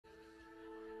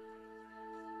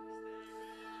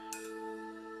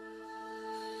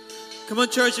Come on,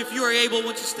 church, if you are able,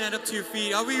 won't you stand up to your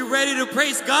feet? Are we ready to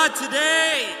praise God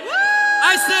today? Woo!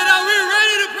 I said, are we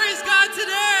ready to praise God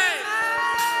today?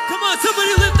 Come on,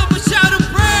 somebody lift up a shout of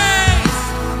praise.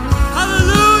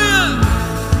 Hallelujah.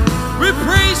 We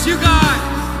praise you, God.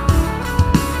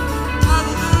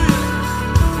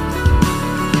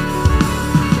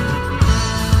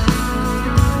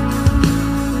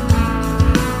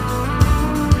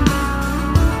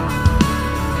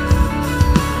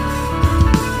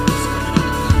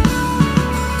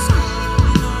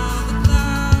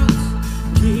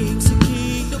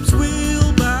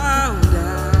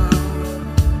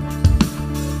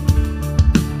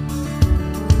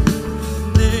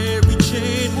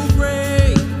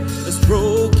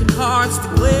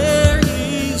 Declare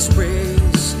His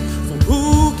praise, for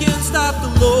who can stop the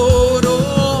Lord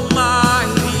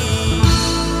Almighty?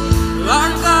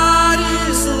 Our God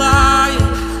is the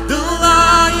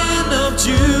Lion of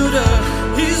Judah.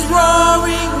 He's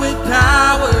roaring with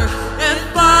power and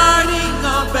fighting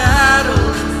our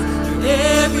battles.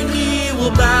 Every knee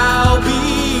will bow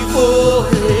before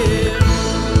Him.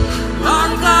 Our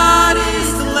God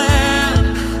is the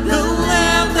Lamb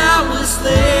that was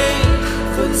slain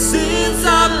for the sins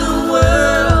of the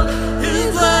world.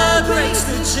 His blood breaks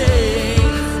the chains,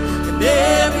 and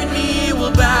every knee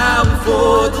will bow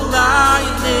before the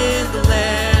Lion and the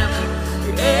Lamb.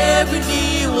 Every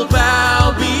knee will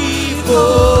bow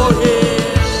before Him.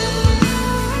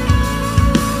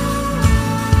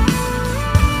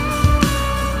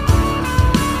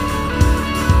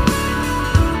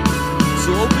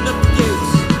 So open up the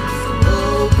gates.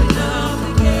 Open up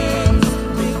the gates.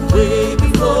 Make way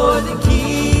before the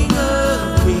King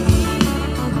of Kings.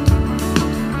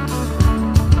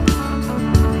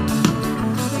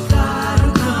 The God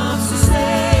who comes to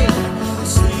save,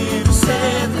 is here to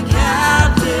set the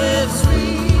captives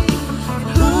free.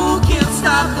 Who can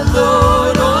stop the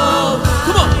Lord Almighty?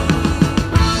 Come on.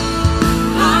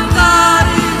 Our God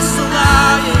is the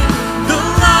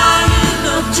Lion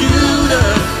of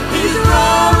Judah. He's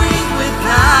roaring with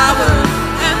power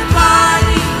and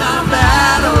fighting our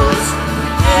battles.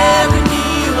 Every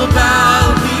knee will bow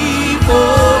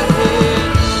before Him.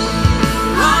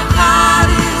 Our God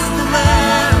is the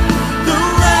Lamb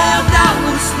that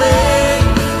was slain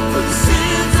for the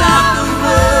sins of the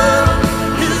world.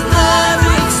 His blood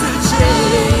breaks the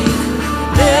chains.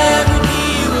 Every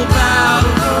knee will bow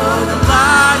before the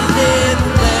Lion and the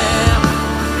Lamb.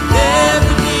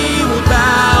 Every knee will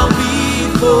bow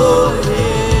before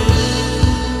Him.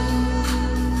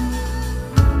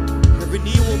 Every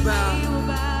knee will bow.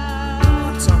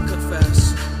 Our tongue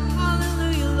confess.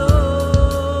 Hallelujah,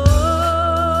 Lord.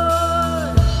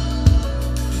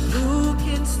 Who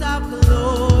can stop the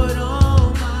Lord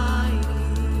Almighty?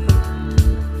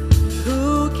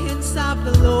 Who can stop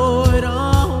the Lord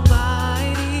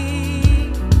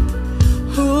Almighty?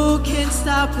 Who can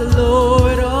stop the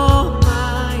Lord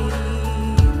Almighty?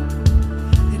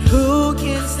 And who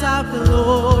can stop the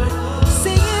Lord?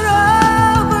 Sing it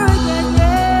over again,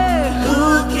 yeah.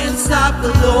 Who can stop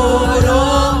the Lord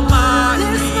Almighty?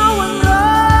 There's no one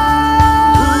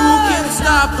love. Who can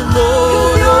stop the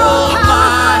Lord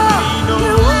Almighty? No.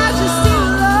 Your majesty,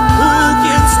 Lord. Who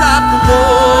can stop the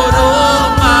Lord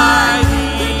Almighty?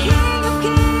 The King of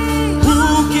Kings. Who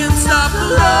can stop the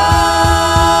Lord?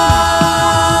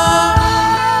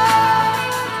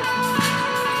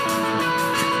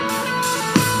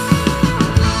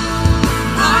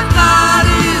 Our God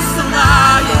is the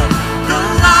Lion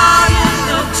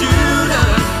of Judah.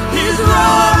 He's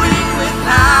roaring with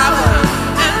power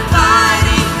and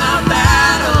fighting our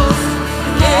battles.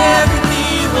 And every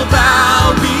knee will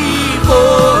bow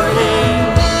before Him.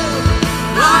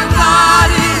 Our God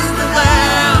is the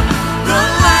Lamb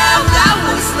that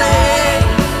was slain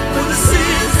for the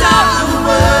sins of the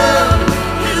world.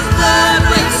 His blood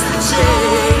breaks the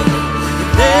chain.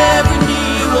 And every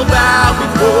knee will bow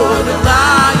before the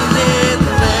Lion and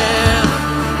the Lamb.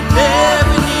 And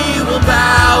every knee will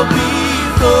bow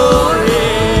before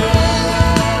Him.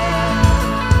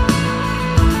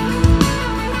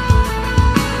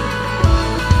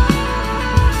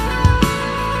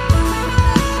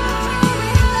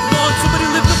 Come on, somebody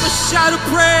lift up a shout of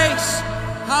praise.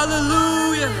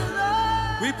 Hallelujah.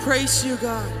 We praise you,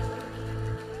 God.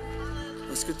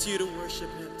 Let's continue to worship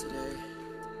Him today.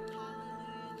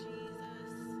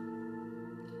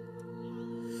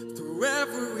 Through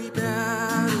every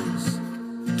battles,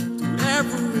 through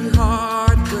every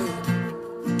heartbreak,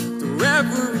 through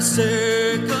every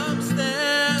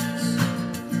circumstance,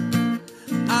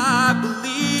 I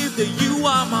believe that You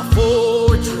are my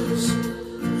fortress.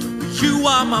 You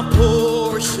are my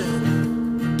portion.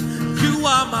 You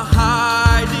are my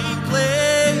hiding place.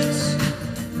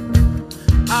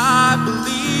 I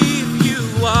believe you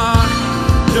are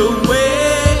the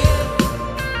way,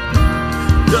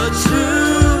 the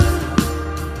truth,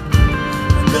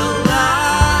 the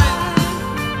life.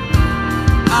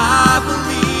 I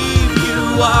believe you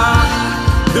are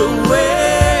the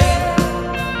way,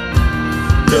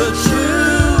 the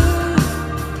truth,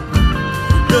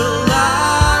 the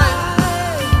life.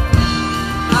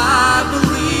 I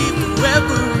believe through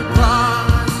every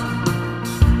promise,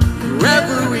 through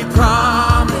every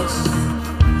promise,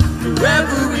 through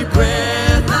every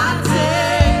breath I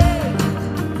take.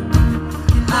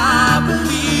 I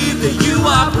believe that you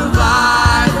are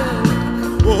provider,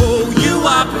 oh, you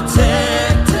are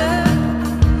protector,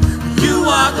 you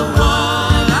are the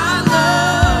one I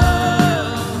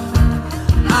love.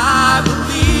 I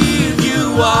believe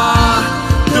you are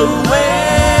the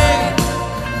way,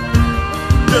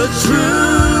 the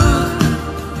truth,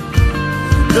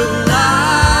 the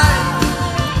life.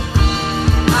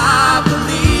 I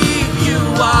believe you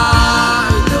are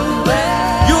the way.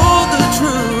 You're the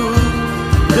truth,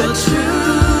 the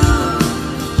truth,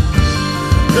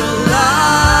 the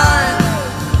life.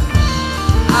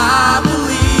 I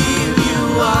believe you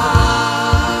are.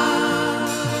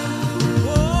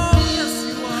 Oh, yes,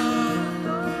 you are.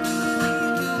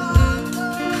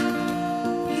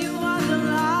 You are the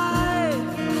life.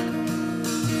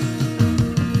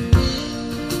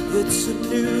 It's a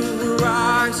new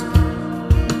horizon,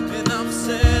 and I'm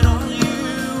set on you.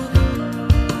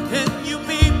 And you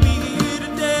meet me here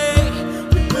today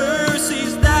with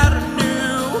mercies that are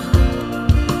new.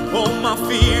 All my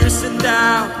fears and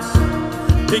doubts,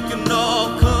 they can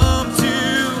all come to,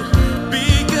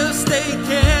 because they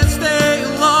can't stay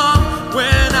long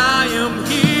when I am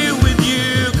here with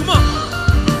you. Come on.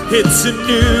 It's a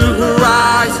new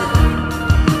horizon,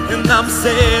 and I'm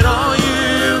set on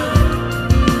you.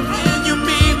 And you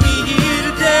meet me here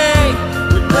today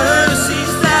with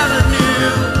mercies that are new.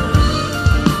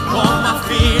 All my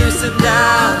fears and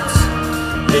doubts,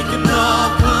 they can all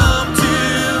come to,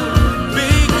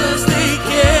 because they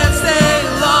can't stay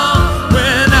long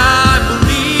when I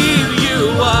believe you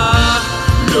are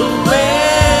the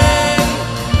way,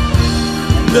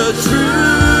 the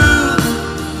truth,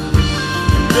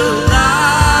 the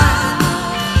life.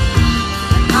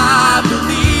 I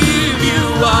believe you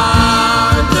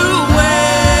are the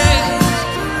way,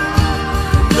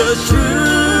 the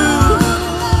truth,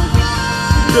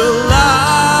 the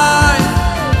life.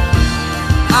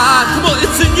 Come on,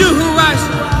 it's a new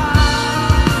horizon.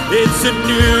 It's a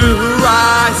new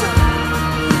horizon,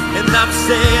 and I'm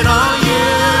set on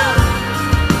you.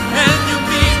 And you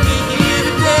meet me here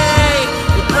today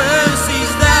with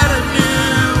mercies that are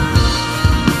new.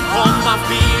 All my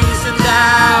fears and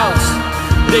doubts,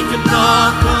 they can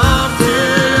all come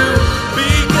true,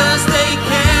 because they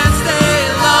can't stay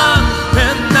long.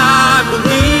 And I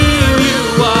believe you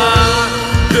are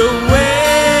the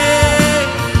way,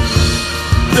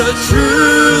 the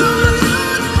truth,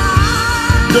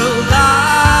 the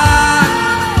life.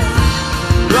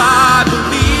 I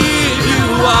believe you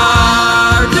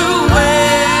are the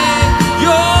way,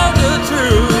 you're the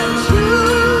truth,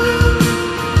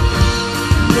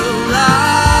 the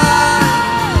life.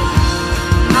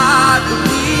 I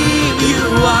believe you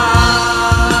are.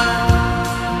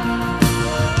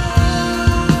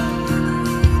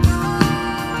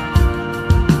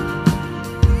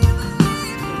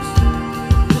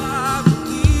 I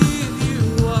believe you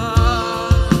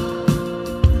are.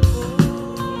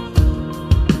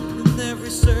 In every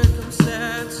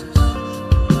circumstances,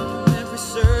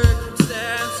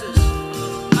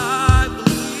 I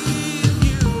believe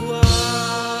you are.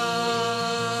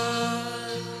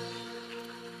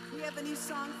 We have a new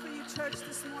song for you, church,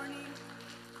 this morning.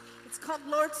 It's called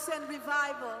Lord Send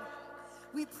Revival.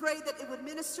 We pray that it would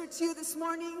minister to you this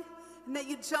morning and that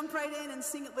you jump right in and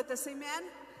sing it with us. Amen?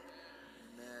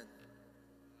 Amen.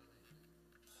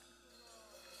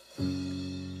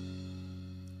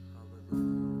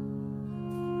 Hallelujah.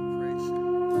 Praise you.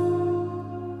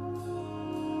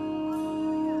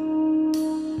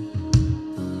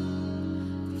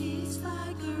 Peace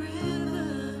like a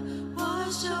river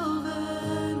wash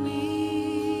over me.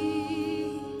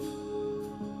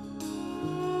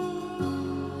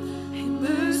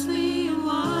 Immerse me in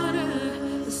water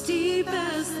as deep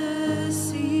as the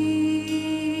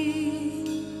sea.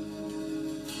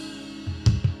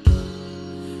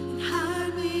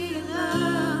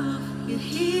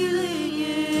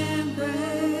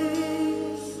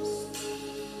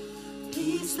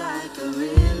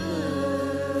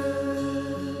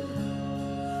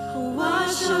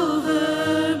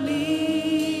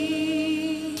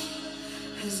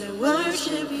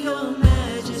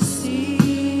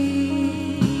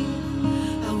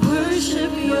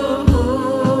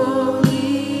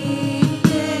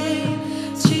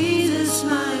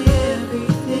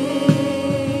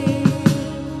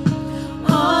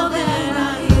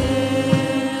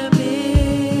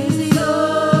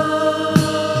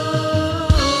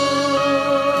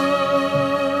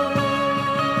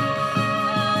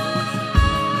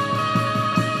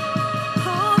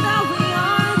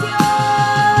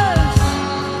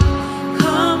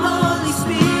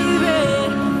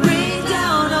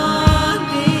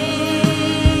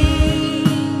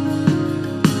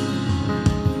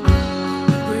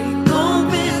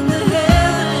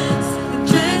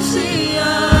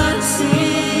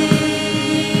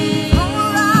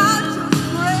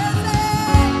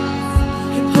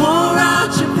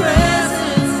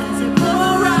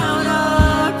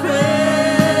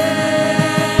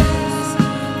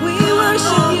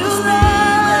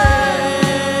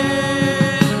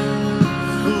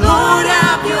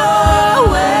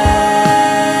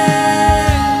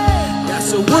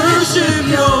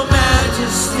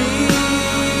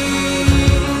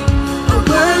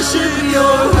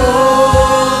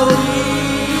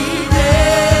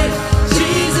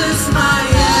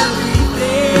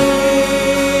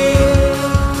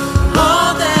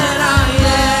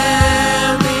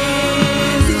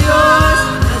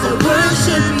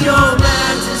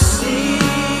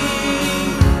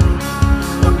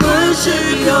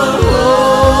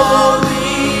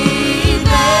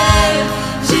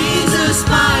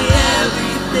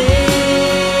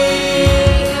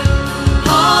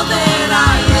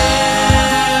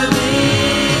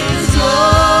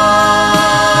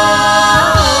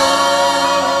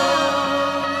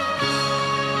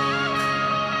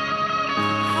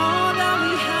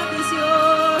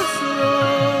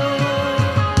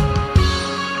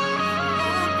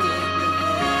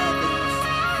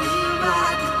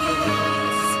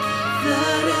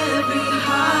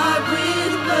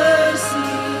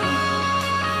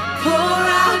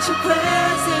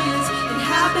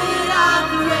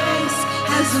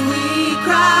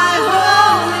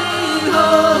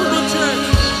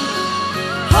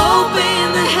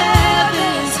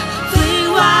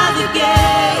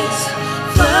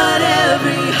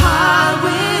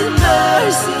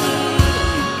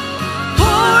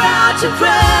 out your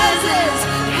presence,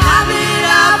 inhabit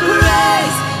our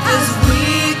praise as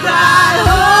we cry,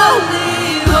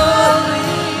 holy, holy.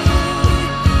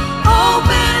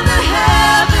 Open the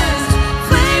heavens,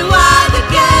 fling wide the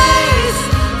gates,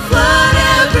 flood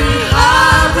every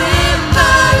heart with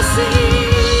mercy.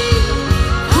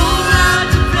 Pour out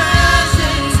your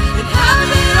presence,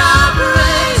 inhabit our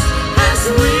praise as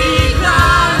we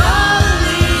cry,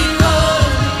 holy,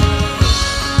 holy.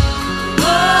 Whoa,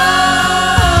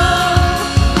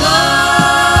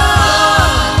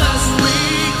 whoa, as we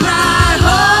cry,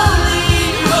 holy,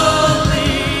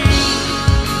 holy.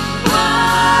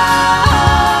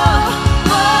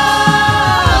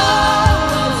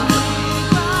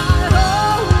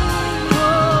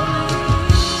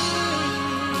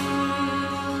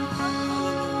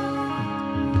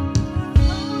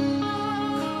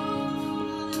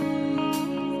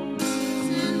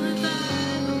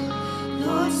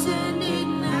 Lord, send it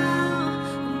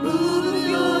now. Move of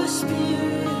your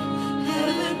spirit,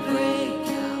 heaven break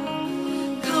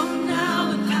out. Come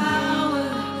now in power,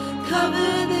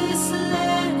 cover this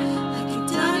land like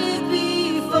you've done it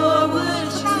before.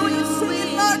 Would you do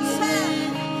it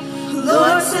again?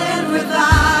 Lord, send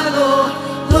revival.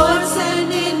 Lord,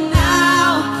 send it now.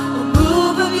 A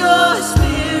move of your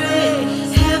spirit,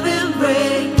 heaven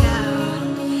break out.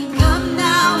 Come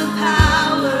now in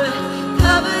power,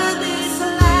 cover this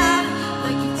land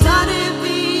like you've done it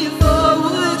before.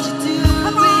 Would you do it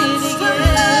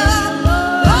again?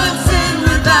 Lord, send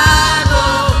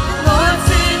revival. Lord,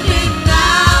 send it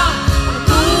now. A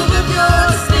move of your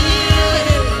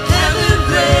spirit, heaven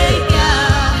break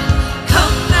out.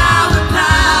 Come now in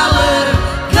power,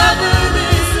 cover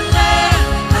this land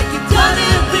like you've done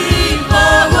it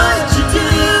before. Would you do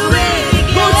it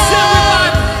again? Lord,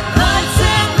 send revival. Lord,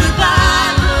 send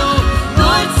revival.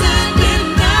 Lord, send it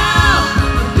now.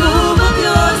 A move of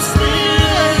your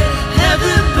spirit,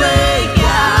 heaven break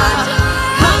out.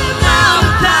 Come now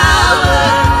in power,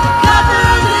 cover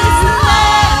this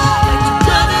land like you've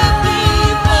done it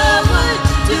before. Would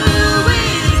you do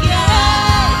it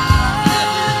again?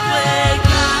 Heaven break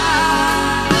out.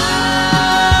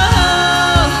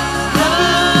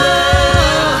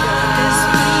 As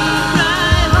we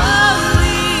cry,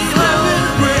 holy, heaven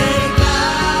break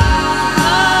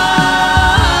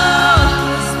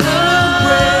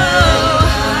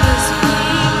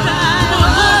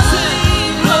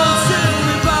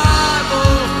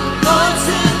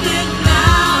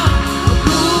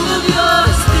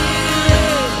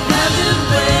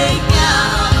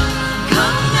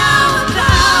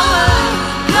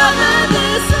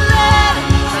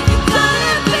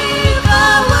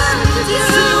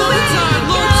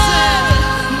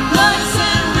Lord,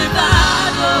 send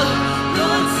revival.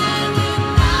 Lord, send it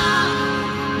now.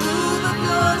 Move of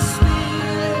your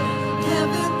spirit,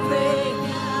 heaven break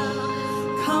out.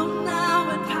 Come now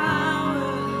in power,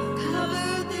 cover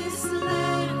this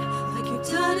land like you've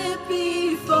done it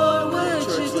before. Would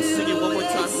Church, you let's sing it one more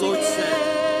time. do Lord, it send.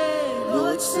 again?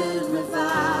 Lord, send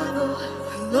revival.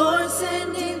 Lord,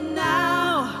 send it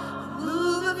now.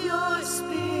 Move of your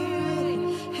spirit,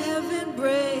 heaven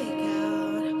break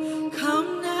out.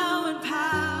 Come now in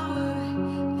power,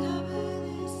 cover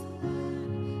this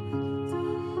land.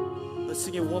 Let's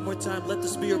sing it one more time. Let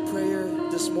this be your prayer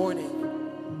this morning.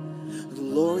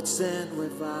 Lord, send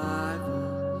revival.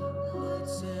 Lord,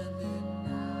 send it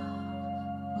now.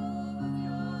 Move of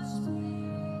your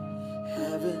spirit,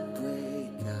 heaven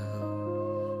break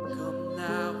out. Come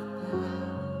now.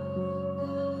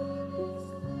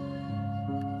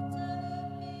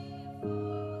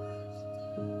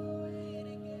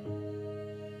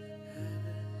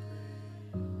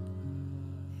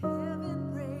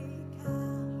 Heaven break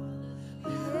out.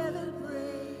 Heaven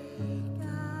break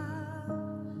out.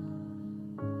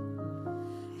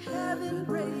 Heaven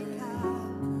break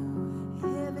out.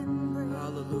 Heaven break.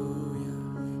 Hallelujah.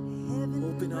 Heaven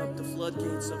Open up the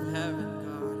floodgates of heaven,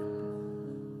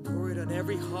 God. Pour it on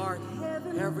every heart,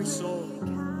 every soul.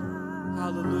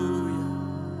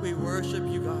 Hallelujah. We worship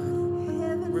you,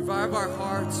 God. Revive our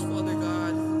hearts, Father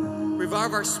God.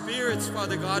 Revive our spirits,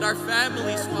 Father God. Our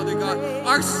families, Father God.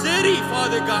 Our city,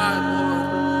 Father God,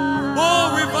 Lord.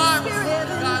 Oh, revive us,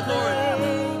 Father God, Lord.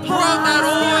 Pour out that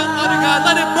oil, Father God.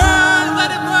 Let it burn,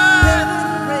 let it burn.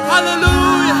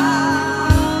 Hallelujah.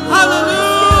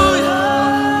 Hallelujah.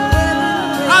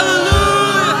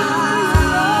 Hallelujah.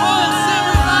 Oh, send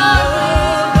revival.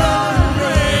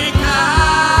 Break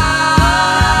out.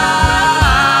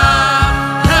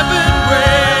 Heaven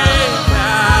break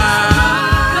out.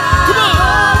 Come on.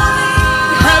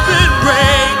 Heaven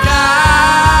break out.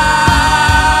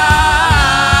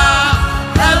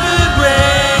 Heaven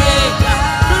break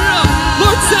out.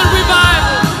 Lord, send revival.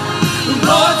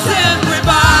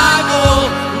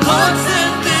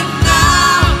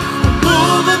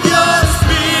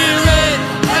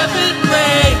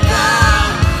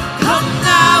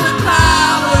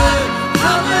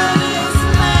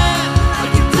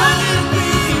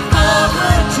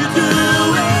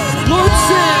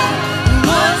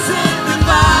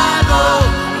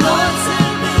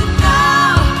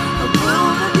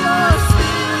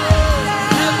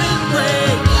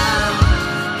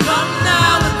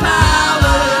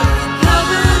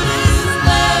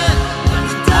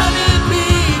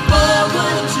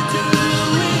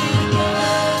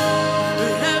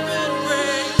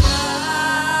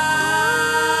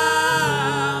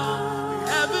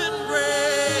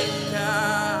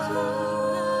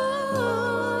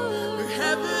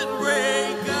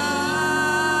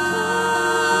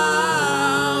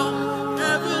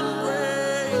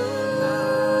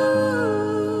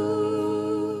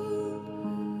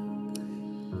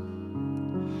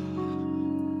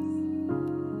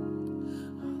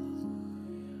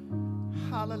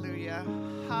 Hallelujah.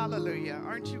 Hallelujah.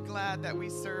 Aren't you glad that we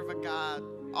serve a God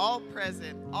all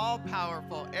present, all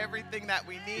powerful, everything that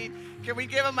we need? Can we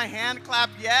give him a hand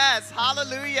clap? Yes.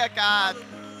 Hallelujah, God.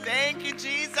 Thank you,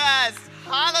 Jesus.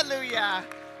 Hallelujah.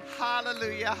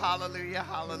 Hallelujah. Hallelujah.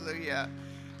 Hallelujah.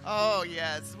 Oh,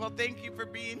 yes. Well, thank you for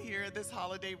being here this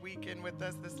holiday weekend with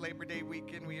us, this Labor Day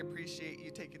weekend. We appreciate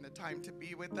you taking the time to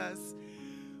be with us.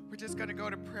 We're just going to go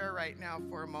to prayer right now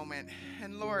for a moment.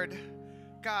 And Lord,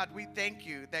 God, we thank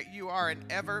you that you are an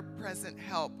ever-present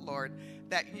help, Lord,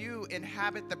 that you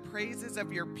inhabit the praises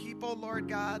of your people, Lord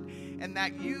God, and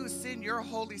that you send your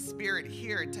Holy Spirit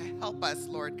here to help us,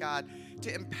 Lord God,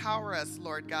 to empower us,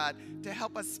 Lord God, to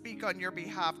help us speak on your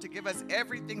behalf, to give us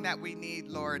everything that we need,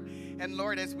 Lord. And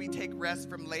Lord, as we take rest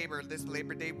from labor this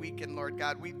Labor Day weekend, Lord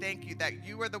God, we thank you that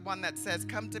you are the one that says,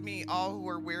 come to me, all who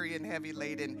are weary and heavy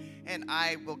laden, and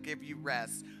I will give you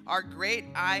rest. Our great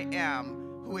I am,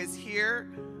 who is here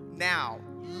now,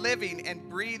 living and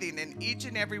breathing in each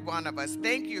and every one of us.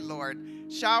 Thank you, Lord.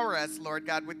 Shower us, Lord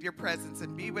God, with your presence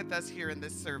and be with us here in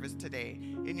this service today.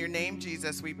 In your name,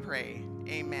 Jesus, we pray.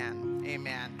 Amen.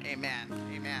 Amen. Amen.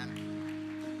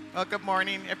 Amen. Well, good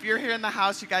morning. If you're here in the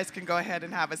house, you guys can go ahead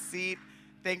and have a seat.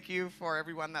 Thank you for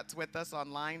everyone that's with us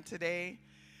online today.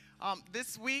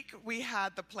 This week, we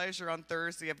had the pleasure on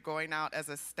Thursday of going out as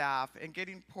a staff and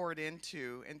getting poured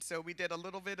into. And so we did a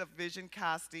little bit of vision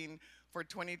casting for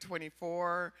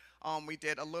 2024. We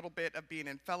did a little bit of being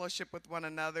in fellowship with one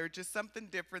another, just something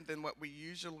different than what we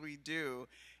usually do.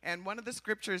 And one of the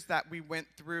scriptures that we went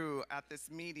through at this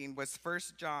meeting was 1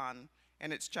 John,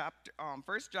 and it's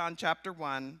 1 John chapter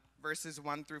 1, verses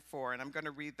 1 through 4. And I'm going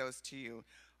to read those to you.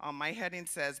 My heading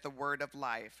says, the word of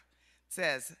life.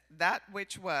 Says, that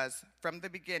which was from the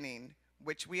beginning,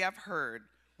 which we have heard,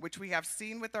 which we have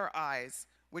seen with our eyes,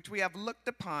 which we have looked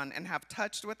upon and have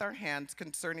touched with our hands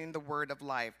concerning the word of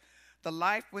life. The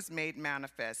life was made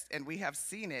manifest, and we have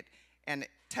seen it and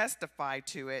testify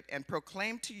to it and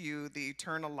proclaim to you the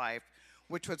eternal life,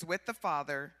 which was with the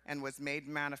Father and was made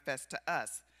manifest to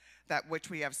us. That which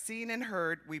we have seen and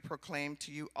heard, we proclaim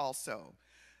to you also,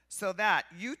 so that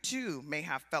you too may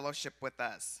have fellowship with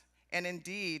us. And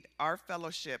indeed, our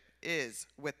fellowship is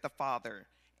with the Father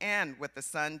and with the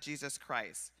Son, Jesus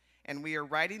Christ. And we are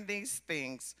writing these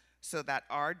things so that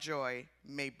our joy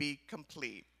may be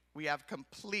complete. We have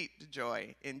complete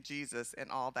joy in Jesus and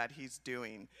all that he's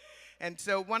doing. And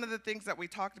so one of the things that we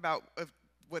talked about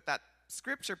with that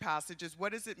scripture passage is,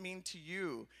 what does it mean to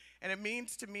you? And it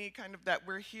means to me kind of that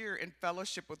we're here in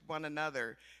fellowship with one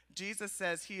another. Jesus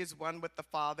says he is one with the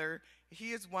Father.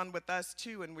 He is one with us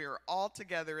too, and we are all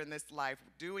together in this life,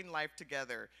 doing life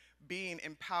together, being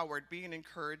empowered, being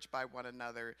encouraged by one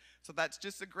another. So that's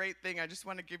just a great thing. I just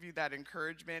want to give you that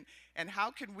encouragement. And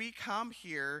how can we come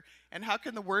here, and how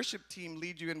can the worship team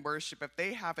lead you in worship if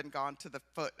they haven't gone to the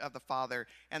foot of the Father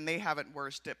and they haven't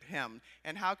worshiped him?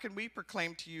 And how can we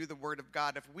proclaim to you the word of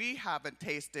God if we haven't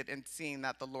tasted and seen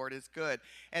that the Lord is good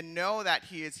and know that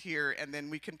he is here, and then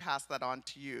we can pass that on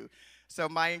to you? So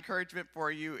my encouragement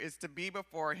for you is to be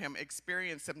before him,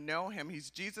 experience him, know him. He's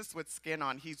Jesus with skin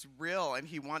on. He's real, and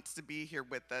he wants to be here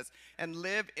with us and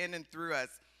live in and through us.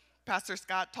 Pastor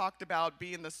Scott talked about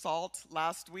being the salt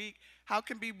last week. How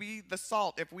can we be the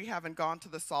salt if we haven't gone to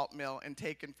the salt mill and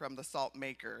taken from the salt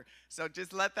maker? So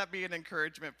just let that be an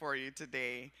encouragement for you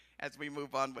today as we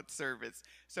move on with service.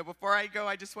 So before I go,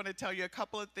 I just want to tell you a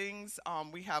couple of things.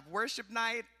 We have worship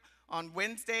night on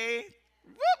Wednesday.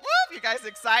 Whoop, whoop. You guys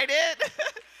excited?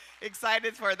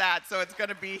 Excited for that. So it's going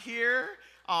to be here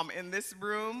in this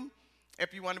room.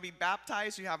 If you want to be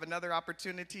baptized, you have another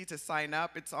opportunity to sign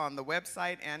up. It's on the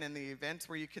website and in the events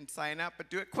where you can sign up,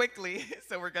 but do it quickly.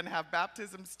 So we're going to have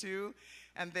baptisms too.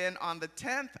 And then on the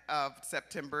 10th of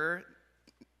September,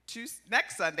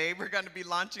 next Sunday, we're going to be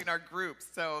launching our groups.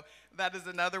 So that is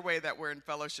another way that we're in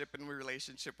fellowship and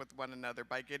relationship with one another,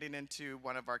 by getting into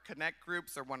one of our connect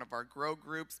groups or one of our grow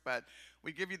groups. But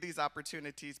we give you these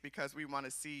opportunities because we want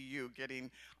to see you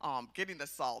getting the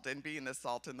salt and being the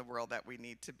salt in the world that we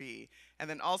need to be. And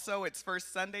then also, it's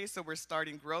First Sunday, so we're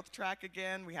starting Growth Track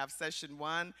again. We have session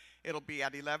 1. It'll be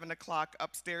at 11 o'clock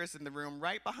upstairs in the room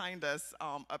right behind us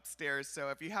upstairs. So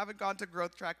if you haven't gone to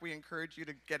Growth Track, we encourage you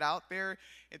to get out there.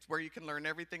 It's where you can learn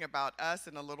everything about us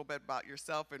and a little bit about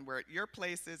yourself and where your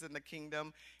place is in the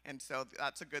kingdom. And so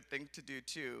that's a good thing to do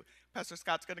too. Pastor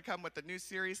Scott's going to come with a new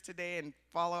series today and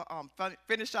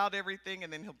finish out everything,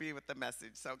 and then he'll be with the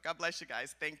message. So God bless you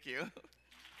guys. Thank you.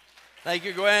 Thank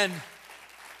you, Gwen.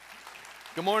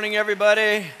 Good morning,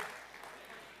 everybody.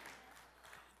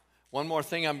 One more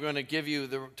thing I'm going to give you.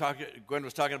 Gwen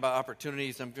was talking about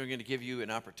opportunities. I'm going to give you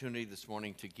an opportunity this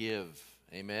morning to give.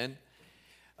 Amen.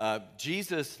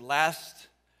 Jesus' last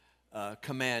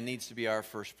command needs to be our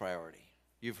first priority.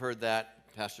 You've heard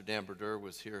that. Pastor Dan Berder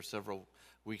was here several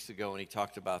weeks ago, and he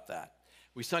talked about that.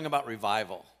 We sung about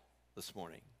revival this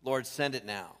morning. Lord, send it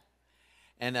now.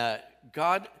 And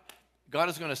God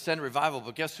is going to send revival,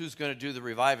 but guess who's going to do the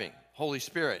reviving? Holy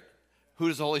Spirit. Who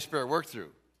does the Holy Spirit work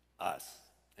through? Us.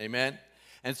 Amen?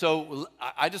 And so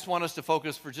I just want us to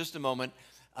focus for just a moment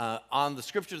on the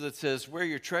scripture that says, where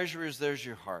your treasure is, there's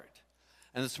your heart.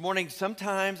 And this morning,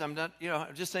 sometimes, I'm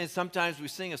just saying sometimes we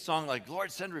sing a song like,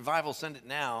 Lord, send revival, send it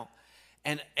now.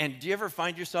 And do you ever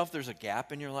find yourself, there's a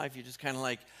gap in your life? You're just kind of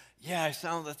like, yeah,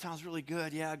 that sounds really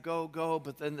good. Yeah, go.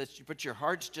 But your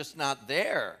heart's just not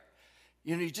there.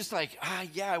 You know, you're just like,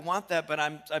 yeah, I want that, but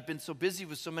I've been so busy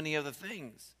with so many other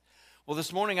things. Well,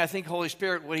 this morning, I think Holy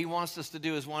Spirit, what he wants us to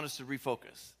do is want us to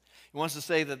refocus. He wants to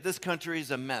say that this country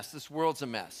is a mess. This world's a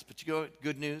mess. But you go,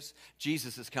 good news,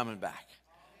 Jesus is coming back.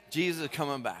 Jesus is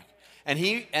coming back. And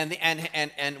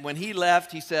when he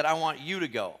left, he said, I want you to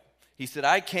go. He said,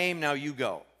 I came, now you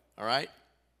go. All right?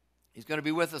 He's going to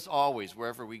be with us always,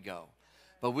 wherever we go.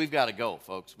 But we've got to go,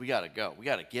 folks. We got to go. We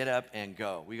got to get up and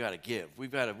go. We got to give.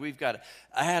 We've got to.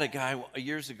 I had a guy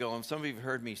years ago, and some of you have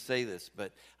heard me say this,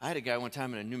 but I had a guy one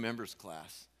time in a new members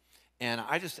class, and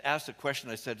I just asked a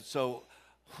question. I said, so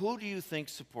who do you think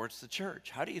supports the church?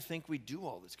 How do you think we do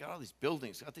all this? Got all these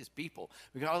buildings, got these people,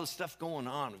 we got all this stuff going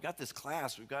on. We've got this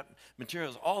class, we've got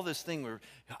materials, all this thing.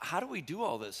 How do we do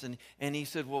all this? And he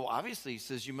said, well, obviously, he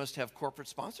says, you must have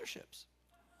corporate sponsorships.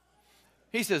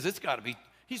 He says, it's got to be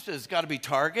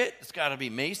Target, it's got to be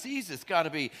Macy's, it's got to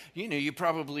be, you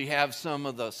probably have some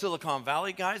of the Silicon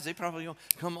Valley guys, they probably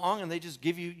come along and they just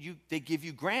give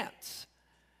you grants.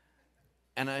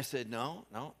 And I said, no,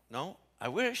 I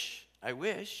wish,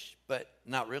 but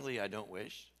not really, I don't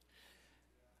wish.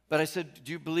 But I said,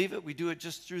 do you believe it? We do it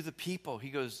just through the people. He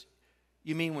goes,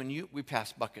 you mean we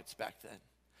passed buckets back then.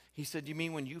 He said, you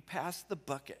mean when you pass the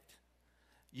bucket,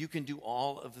 you can do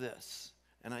all of this?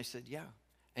 And I said, yeah.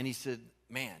 And he said,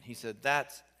 man, he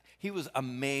was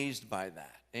amazed by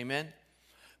that. Amen?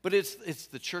 But it's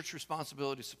the church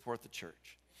responsibility to support the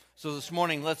church. So this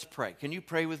morning, let's pray. Can you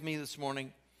pray with me this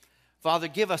morning? Father,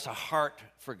 give us a heart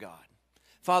for God.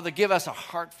 Father, give us a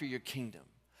heart for your kingdom.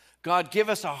 God, give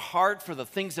us a heart for the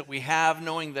things that we have,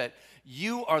 knowing that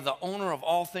you are the owner of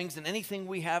all things, and anything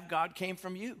we have, God, came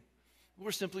from you.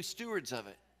 We're simply stewards of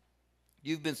it.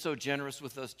 You've been so generous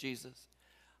with us, Jesus.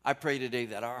 I pray today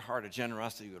that our heart of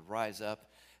generosity would rise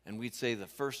up, and we'd say the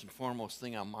first and foremost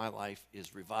thing on my life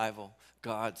is revival.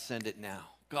 God, send it now.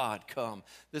 God, come.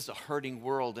 This is a hurting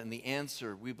world, and the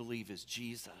answer, we believe, is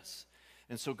Jesus.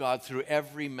 And so, God, through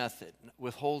every method,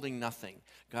 withholding nothing,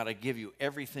 God, I give you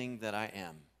everything that I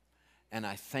am. And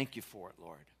I thank you for it,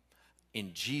 Lord.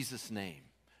 In Jesus' name.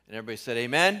 And everybody said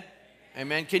amen?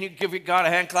 Amen. Can you give God a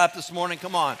hand clap this morning?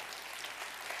 Come on.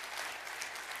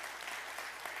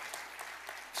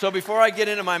 So before I get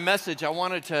into my message, I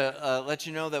wanted to let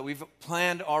you know that we've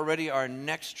planned already our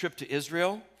next trip to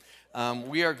Israel.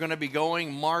 We are going to be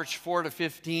going March 4 to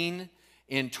 15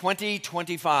 in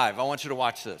 2025. I want you to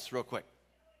watch this real quick.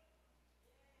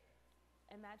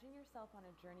 Imagine yourself on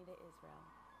a journey to Israel,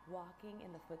 walking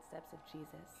in the footsteps of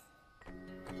Jesus.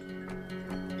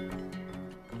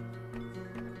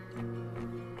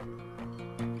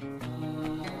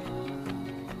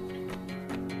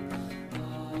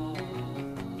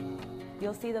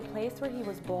 You'll see the place where he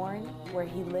was born, where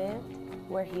he lived,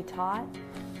 where he taught,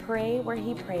 pray where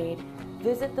he prayed,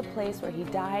 visit the place where he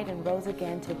died and rose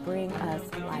again to bring us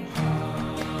life.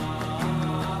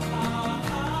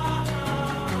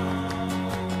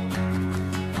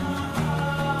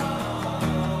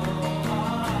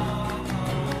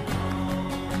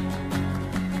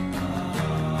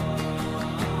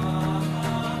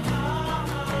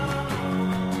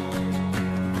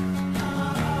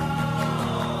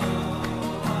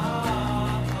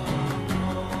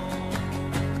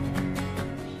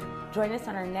 Join us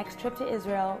on our next trip to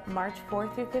Israel, March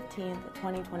 4th through 15th,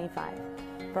 2025.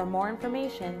 For more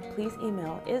information, please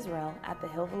email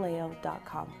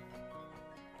israel@thehillvallejo.com.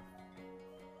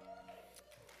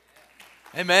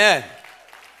 Amen.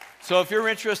 So if you're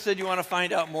interested, you want to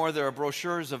find out more, there are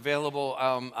brochures available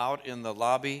out in the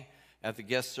lobby at the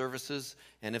guest services.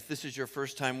 And if this is your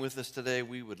first time with us today,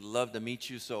 we would love to meet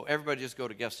you. So everybody just go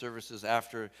to guest services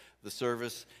after the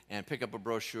service and pick up a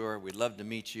brochure. We'd love to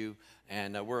meet you,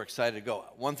 and we're excited to go.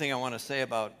 One thing I want to say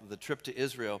about the trip to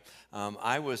Israel,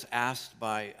 I was asked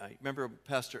by, remember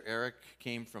Pastor Eric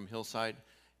came from Hillside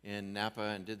in Napa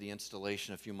and did the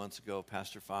installation a few months ago,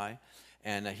 Pastor Phi,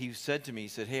 and he said to me, he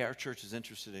said, hey, our church is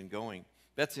interested in going.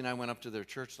 Betsy and I went up to their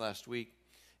church last week,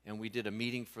 and we did a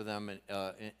meeting for them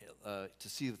to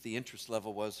see what the interest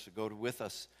level was to go with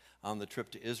us on the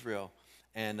trip to Israel.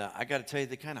 And I got to tell you,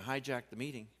 they kind of hijacked the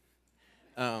meeting.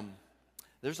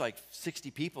 There's like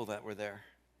 60 people that were there.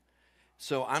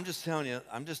 So I'm just telling you,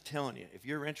 if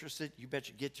you're interested, you bet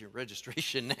you get your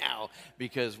registration now,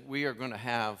 because we are going to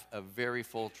have a very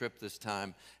full trip this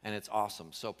time, and it's awesome.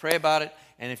 So pray about it,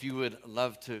 and if you would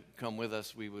love to come with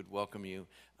us, we would welcome you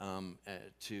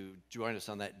to join us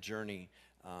on that journey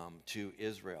to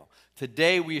Israel.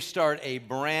 Today we start a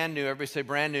brand new, everybody say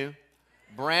brand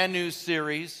new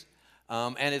series,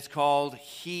 and it's called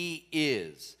He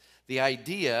Is. The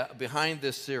idea behind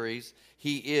this series,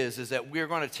 He is that we're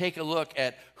going to take a look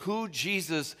at who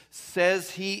Jesus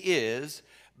says He is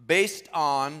based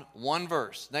on one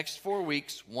verse. Next 4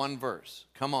 weeks, one verse.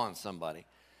 Come on, somebody.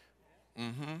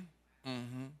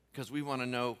 Because we want to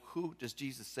know, who does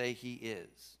Jesus say He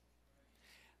is?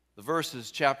 The verse is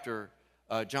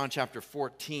John chapter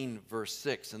 14, verse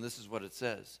 6, and this is what it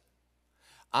says.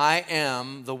 I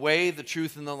am the way, the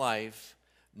truth, and the life.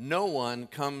 No one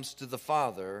comes to the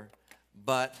Father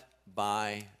but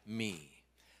by me.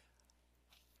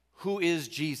 Who is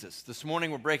Jesus? This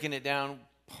morning we're breaking it down.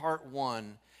 Part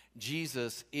 1,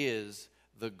 Jesus is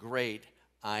the great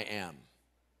I am.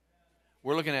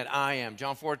 We're looking at I am.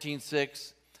 John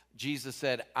 14:6, Jesus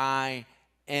said, I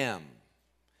am.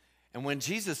 And when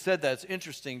Jesus said that, it's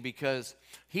interesting because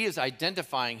he is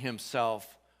identifying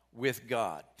himself with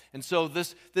God. And so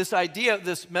this idea of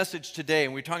this message today,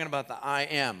 and we're talking about the I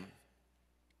am,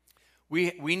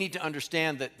 we need to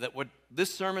understand that what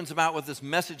this sermon's about, what this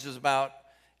message is about,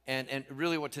 and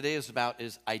really what today is about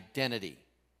is identity.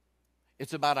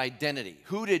 It's about identity.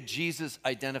 Who did Jesus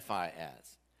identify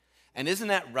as? And isn't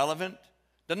that relevant?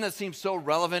 Doesn't that seem so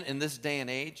relevant in this day and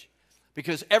age?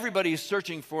 Because everybody is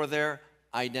searching for their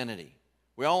identity.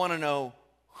 We all want to know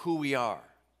who we are.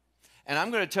 And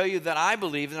I'm going to tell you that I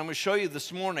believe, and I'm going to show you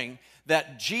this morning,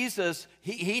 that Jesus,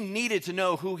 he needed to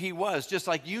know who he was, just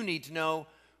like you need to know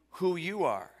who you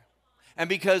are. And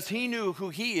because he knew who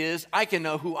he is, I can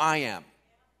know who I am,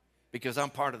 because I'm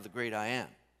part of the great I am.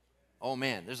 Oh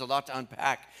man, there's a lot to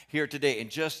unpack here today in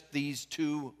just these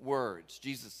 2 words.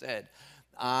 Jesus said,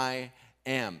 I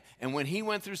am. And when he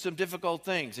went through some difficult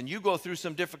things, and you go through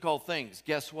some difficult things,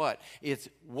 guess what? It's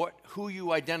who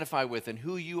you identify with and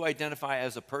who you identify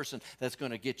as a person that's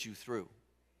going to get you through.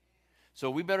 So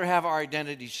we better have our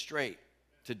identity straight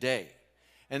today.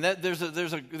 And that there's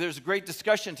a great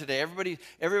discussion today.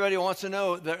 Everybody wants to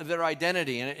know their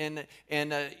identity, and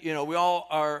you know, we all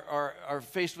are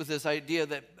faced with this idea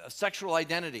that sexual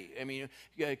identity. I mean,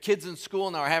 kids in school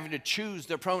now are having to choose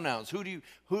their pronouns. Who do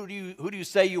you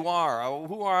say you are? Or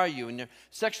who are you? And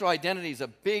sexual identity is a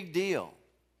big deal.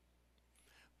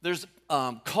 There's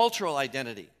cultural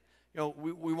identity. You know,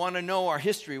 we want to know our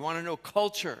history. We want to know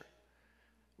culture.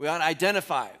 We want to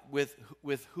identify with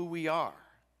who we are.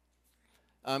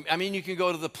 I mean, you can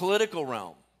go to the political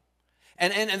realm.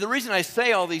 And the reason I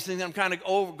say all these things, I'm kind of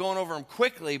going over them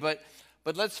quickly, but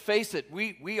let's face it,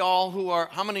 we all who are,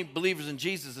 how many believers in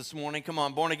Jesus this morning? Come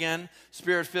on, born again,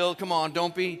 Spirit-filled, come on,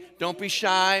 don't be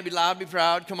shy, be loud, be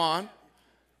proud, come on.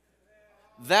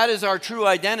 That is our true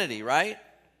identity, right?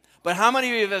 But how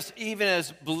many of us, even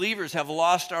as believers, have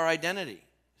lost our identity?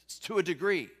 It's to a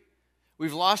degree.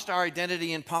 We've lost our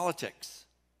identity in politics.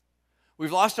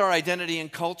 We've lost our identity in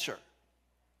culture.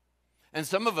 And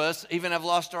some of us even have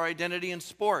lost our identity in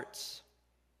sports.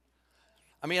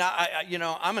 I mean,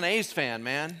 I'm an A's fan,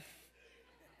 man.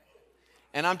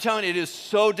 And I'm telling you, it is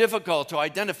so difficult to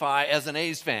identify as an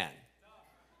A's fan.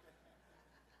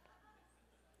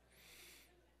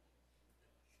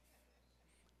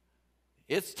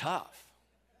 It's tough.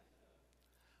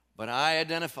 But I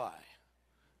identify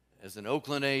as an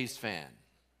Oakland A's fan.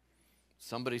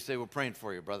 Somebody say, we're praying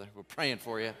for you, brother. We're praying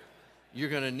for you. You're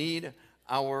going to need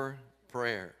our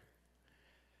prayer.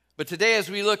 But today, as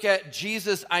we look at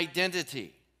Jesus'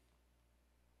 identity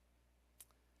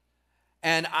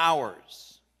and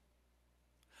ours,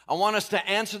 I want us to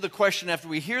answer the question after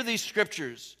we hear these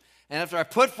scriptures and after I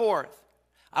put forth,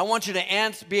 I want you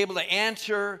to be able to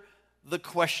answer the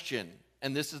question.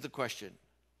 And this is the question.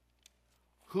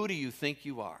 Who do you think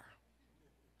you are?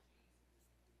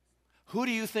 Who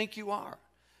do you think you are?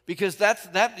 Because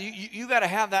you got to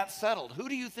have that settled.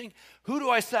 Who do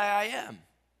I say I am?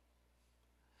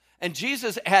 And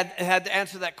Jesus had to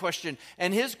answer that question.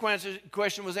 And his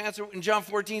question was answered in John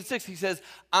 14:6. He says,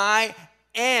 I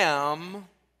am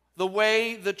the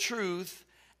way, the truth,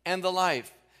 and the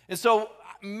life. And so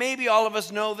maybe all of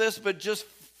us know this, but just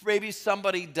maybe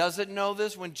somebody doesn't know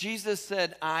this. When Jesus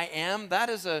said, I am, that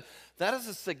is a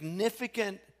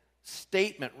significant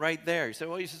statement right there. You say,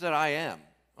 well, you said I am.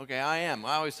 Okay, I am.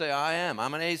 I always say I am.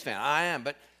 I'm an A's fan. I am.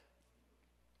 But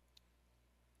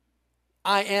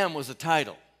I am was a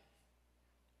title.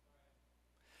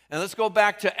 And let's go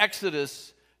back to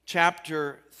Exodus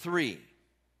chapter 3.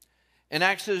 In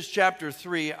Exodus chapter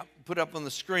 3, I'll put up on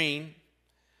the screen,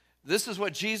 this is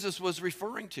what Jesus was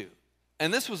referring to.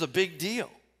 And this was a big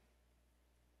deal.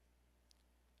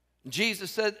 Jesus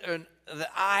said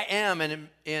that I am, and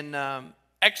in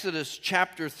Exodus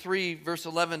chapter 3, verse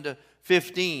 11 to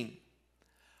 15,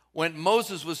 when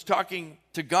Moses was talking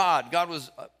to God, God was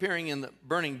appearing in the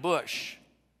burning bush.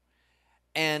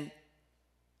 And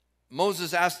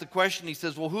Moses asked the question, he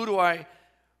says, well, who do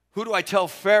I tell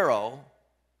Pharaoh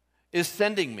is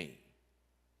sending me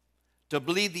to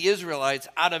lead the Israelites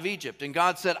out of Egypt? And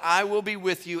God said, I will be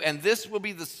with you, and this will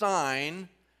be the sign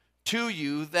to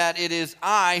you that it is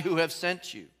I who have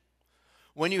sent you.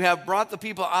 When you have brought the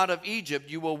people out of Egypt,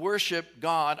 you will worship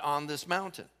God on this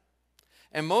mountain.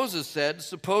 And Moses said,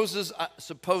 Moses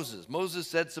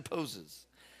said, supposes.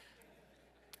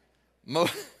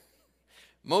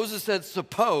 Moses said,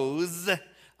 suppose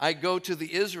I go to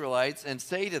the Israelites and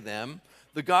say to them,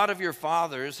 the God of your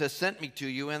fathers has sent me to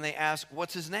you, and they ask,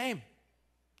 what's his name?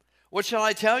 What shall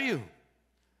I tell you?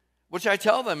 What shall I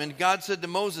tell them? And God said to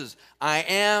Moses, I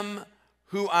am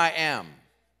who I am.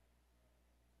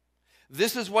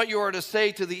 This is what you are to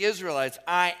say to the Israelites,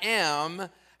 I am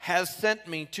has sent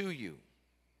me to you.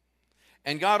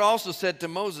 And God also said to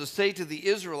Moses, say to the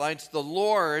Israelites, the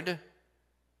Lord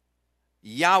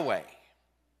Yahweh,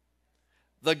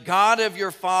 the God of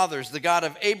your fathers, the God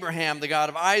of Abraham, the God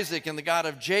of Isaac, and the God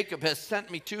of Jacob has sent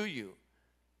me to you.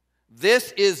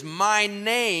 This is my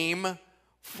name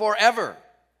forever,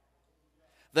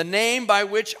 the name by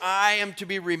which I am to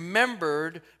be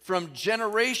remembered from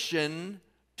generation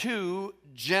to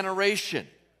generation.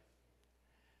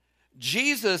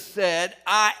 Jesus said,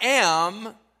 I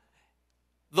am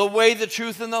the way, the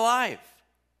truth, and the life.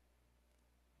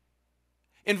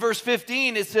 In verse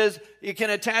 15, it says, you can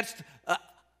attach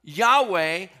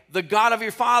Yahweh, the God of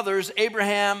your fathers,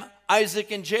 Abraham,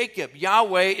 Isaac, and Jacob.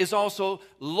 Yahweh is also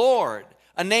Lord,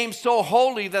 a name so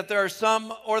holy that there are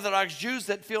some Orthodox Jews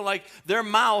that feel like their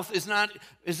mouth is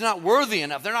not worthy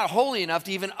enough. They're not holy enough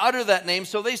to even utter that name,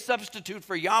 so they substitute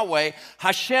for Yahweh,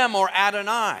 Hashem or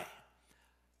Adonai.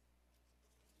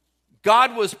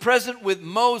 God was present with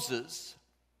Moses,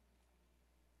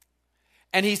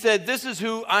 and he said, this is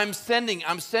who I'm sending.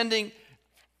 I'm sending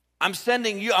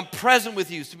you. I'm present with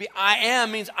you. So I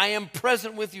am means I am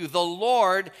present with you. The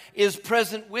Lord is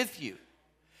present with you.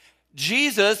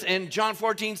 Jesus in John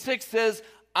 14:6 says,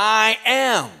 I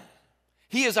am.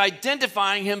 He is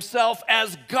identifying himself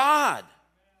as God.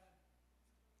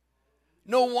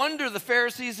 No wonder the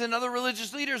Pharisees and other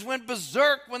religious leaders went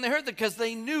berserk when they heard that, because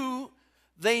they knew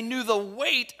the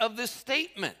weight of this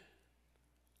statement.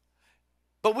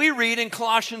 But we read in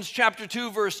Colossians chapter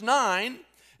 2, verse 9,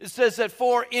 it says that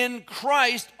for in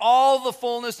Christ all the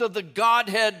fullness of the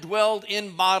Godhead dwelled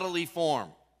in bodily form.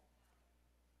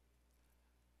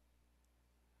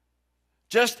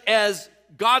 Just as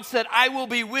God said, I will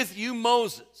be with you,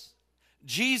 Moses,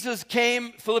 Jesus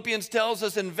came, Philippians tells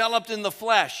us, enveloped in the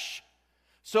flesh,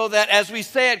 so that as we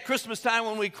say at Christmas time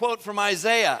when we quote from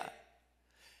Isaiah,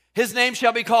 his name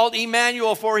shall be called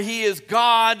Emmanuel, for he is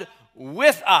God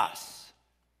with us.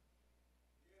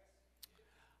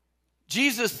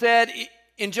 Jesus said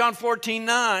in John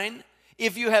 14:9,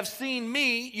 if you have seen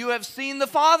me, you have seen the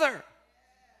Father.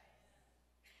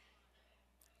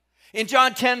 In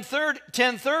John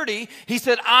 10:30, he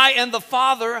said, I and the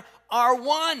Father are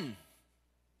one.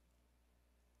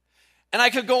 And I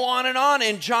could go on and on.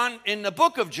 In the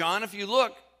book of John, if you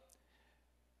look,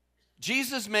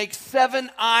 Jesus makes 7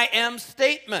 I am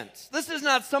statements. This is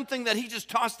not something that he just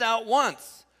tossed out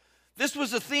once. This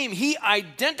was a theme. He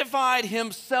identified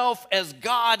himself as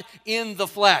God in the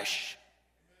flesh.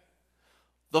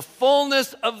 The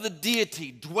fullness of the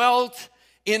deity dwelt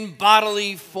in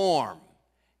bodily form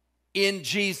in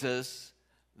Jesus,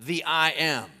 the I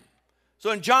am.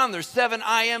 So in John, there's 7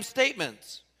 I am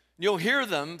statements. You'll hear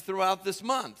them throughout this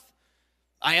month.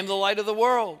 I am the light of the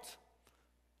world.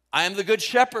 I am the good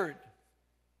shepherd.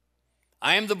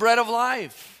 I am the bread of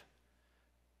life.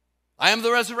 I am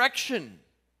the resurrection.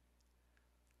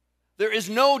 There is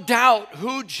no doubt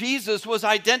who Jesus was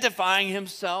identifying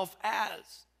himself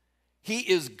as. He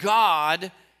is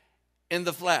God in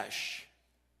the flesh.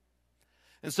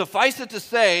 And suffice it to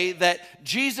say that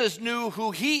Jesus knew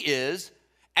who he is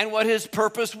and what his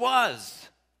purpose was.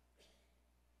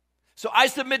 So I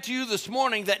submit to you this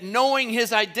morning that knowing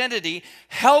his identity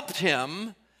helped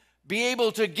him be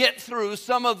able to get through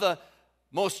some of the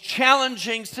most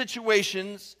challenging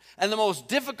situations and the most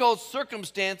difficult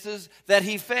circumstances that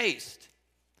he faced.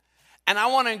 And I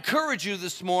want to encourage you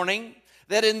this morning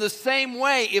that in the same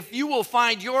way, if you will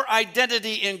find your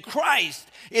identity in Christ,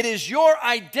 it is your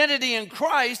identity in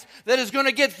Christ that is going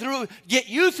to get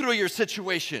you through your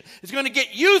situation. It's going to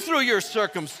get you through your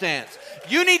circumstance.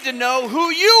 You need to know who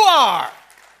you are.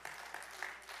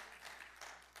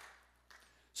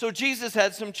 So Jesus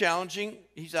had some challenging,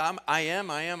 he said, I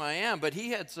am, but he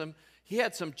had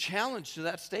some challenge to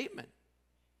that statement.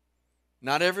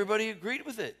 Not everybody agreed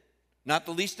with it, not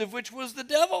the least of which was the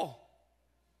devil.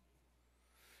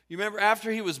 You remember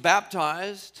after he was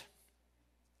baptized,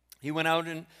 he went out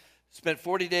and spent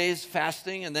 40 days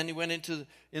fasting, and then he went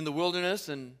in the wilderness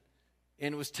and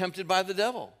was tempted by the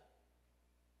devil.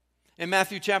 In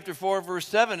Matthew chapter 4, verse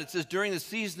 7, it says, during the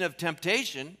season of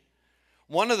temptation,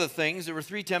 one of the things, there were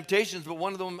 3 temptations, but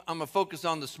one of them I'm going to focus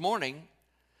on this morning,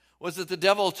 was that the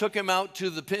devil took him out to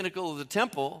the pinnacle of the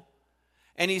temple,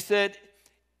 and he said,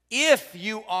 if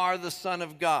you are the Son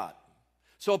of God.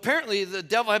 So apparently the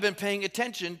devil had been paying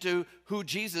attention to who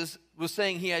Jesus was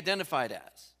saying he identified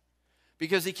as.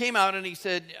 Because he came out and he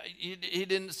said, he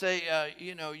didn't say,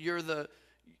 you're the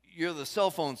cell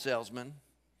phone salesman.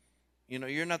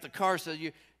 You're not the car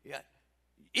salesman.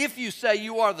 If you say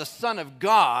you are the Son of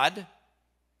God,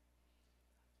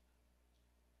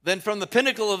 then from the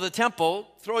pinnacle of the temple,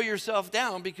 throw yourself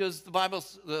down, because the Bible,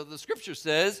 the scripture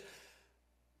says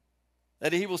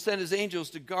that he will send his angels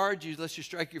to guard you lest you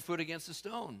strike your foot against a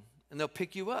stone, and they'll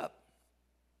pick you up.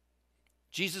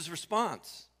 Jesus'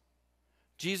 response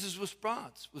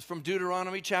was from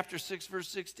Deuteronomy chapter 6, verse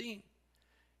 16.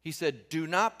 He said, do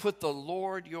not put the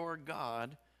Lord your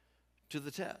God to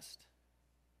the test.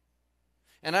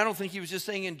 And I don't think he was just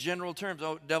saying in general terms,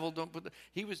 oh, devil, don't put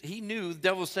he knew the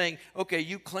devil was saying, okay,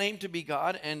 you claim to be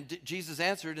God, and Jesus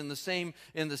answered in the same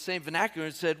vernacular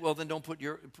and said, well, then don't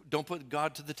put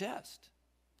God to the test.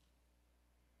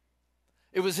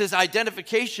 It was his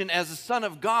identification as a son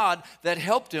of God that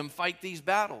helped him fight these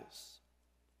battles.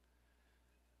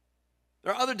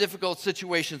 There are other difficult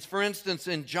situations. For instance,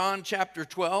 in John chapter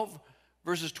 12,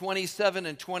 verses 27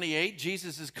 and 28,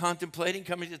 Jesus is contemplating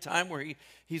coming to a time where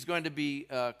he's going to be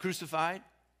crucified.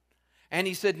 And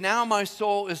he said, now my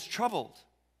soul is troubled.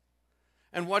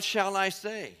 And what shall I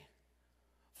say?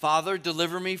 Father,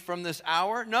 deliver me from this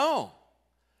hour? No.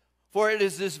 For it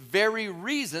is this very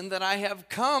reason that I have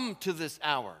come to this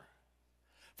hour.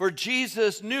 For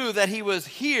Jesus knew that he was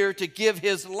here to give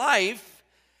his life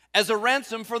as a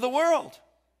ransom for the world.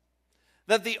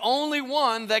 That the only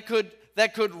one that could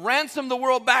ransom the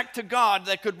world back to God,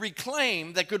 that could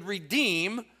reclaim, that could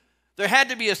redeem, there had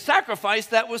to be a sacrifice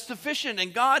that was sufficient.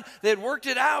 And God, they had worked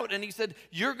it out. And he said,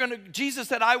 Jesus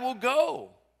said, I will go.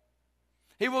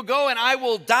 He will go and I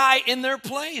will die in their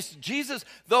place. Jesus,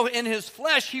 though in his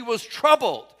flesh, he was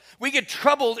troubled. We get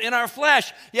troubled in our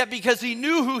flesh, yet because he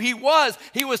knew who he was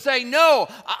saying, no,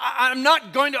 I'm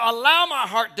not going to allow my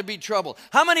heart to be troubled.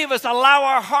 How many of us allow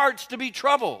our hearts to be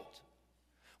troubled?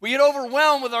 We get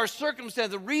overwhelmed with our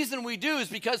circumstance. The reason we do is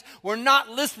because we're not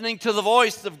listening to the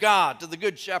voice of God, to the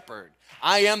good shepherd.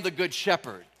 I am the good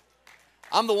shepherd.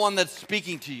 I'm the one that's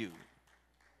speaking to you.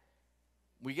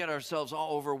 We get ourselves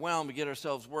all overwhelmed. We get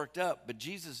ourselves worked up. But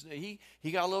Jesus, he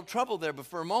got a little trouble there but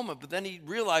for a moment, but then he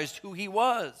realized who he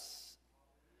was.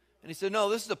 And he said, no,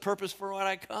 this is the purpose for what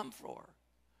I come for.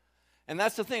 And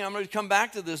that's the thing. I'm going to come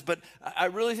back to this, but I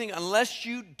really think unless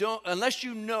you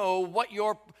know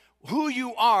who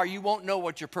you are, you won't know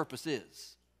what your purpose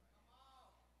is.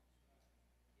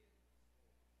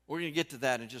 We're going to get to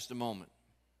that in just a moment.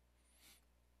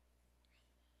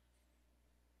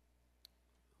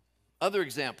 Other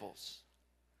examples,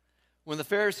 when the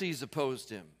Pharisees opposed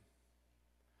him,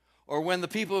 or when the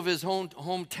people of his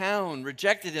hometown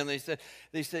rejected him, they said,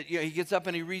 he gets up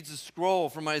and he reads a scroll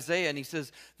from Isaiah, and he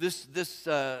says,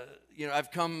 I've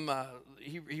come,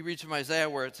 he reads from Isaiah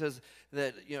where it says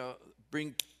that,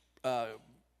 bring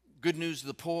good news to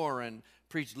the poor and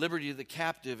preach liberty to the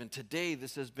captive, and today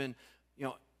this has been,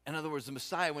 in other words, the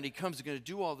Messiah, when he comes, is going to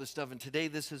do all this stuff, and today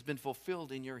this has been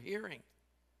fulfilled in your hearing.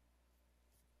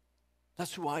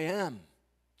 That's who I am.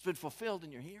 It's been fulfilled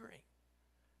in your hearing.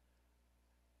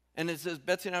 And it says,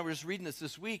 Betsy and I were just reading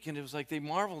this week, and it was like they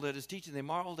marveled at his teaching. They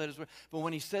marveled at his word. But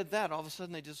when he said that, all of a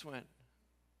sudden they just went,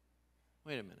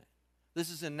 wait a minute.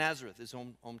 This is in Nazareth, his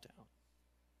hometown.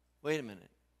 Wait a minute.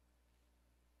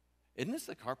 Isn't this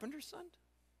the carpenter's son?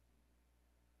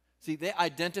 See, they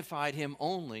identified him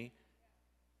only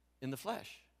in the flesh.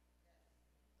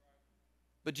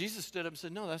 But Jesus stood up and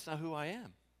said, no, that's not who I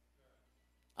am.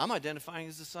 I'm identifying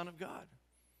as the Son of God.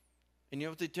 And you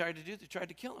know what they tried to do? They tried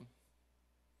to kill him.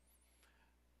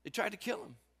 They tried to kill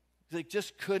him. They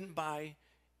just couldn't buy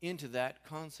into that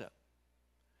concept.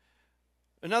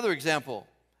 Another example,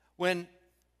 when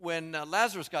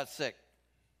Lazarus got sick,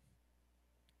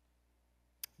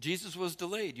 Jesus was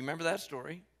delayed. You remember that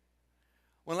story?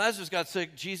 When Lazarus got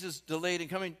sick, Jesus delayed in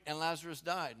coming, and Lazarus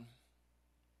died.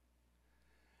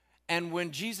 And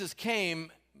when Jesus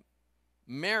came,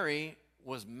 Mary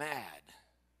was mad.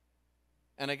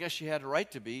 And I guess she had a right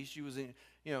to be. She was in,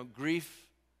 grief,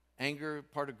 anger,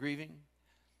 part of grieving.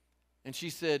 And she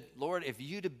said, Lord, if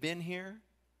you'd have been here,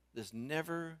 this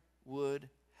never would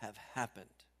have happened.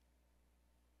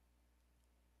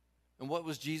 And what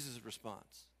was Jesus'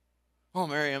 response? Oh,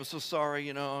 Mary, I'm so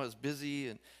sorry, I was busy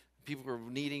and people were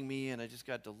needing me and I just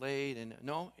got delayed. And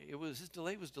no, his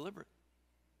delay was deliberate.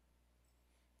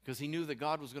 Because he knew that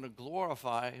God was going to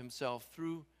glorify himself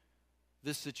through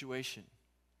this situation.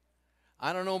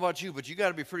 I don't know about you, but you got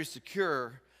to be pretty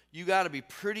secure. You got to be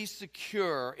pretty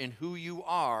secure in who you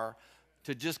are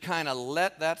to just kind of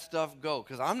let that stuff go.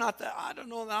 Because I don't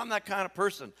know that I'm that kind of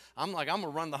person. I'm going to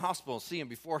run the hospital and see him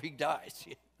before he dies.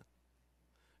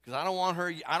 Because I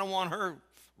don't want her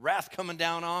wrath coming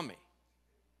down on me.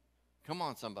 Come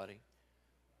on, somebody.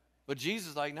 But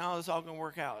Jesus is like, no, it's all going to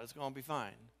work out. It's going to be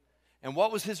fine. And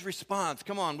what was his response?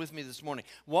 Come on with me this morning.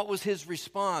 What was his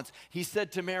response? He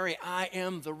said to Mary, I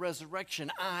am the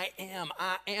resurrection. I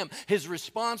am. His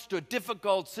response to a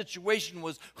difficult situation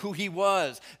was who he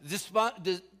was.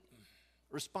 The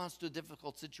response to a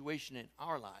difficult situation in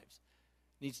our lives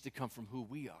needs to come from who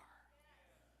we are.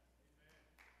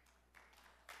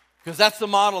 Because that's the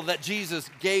model that Jesus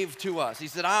gave to us. He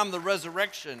said, I'm the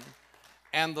resurrection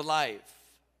and the life.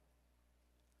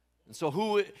 And so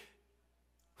who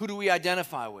do we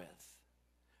identify with?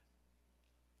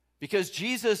 Because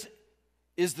Jesus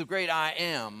is the great I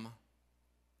am,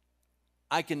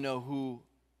 I can know who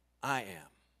I am.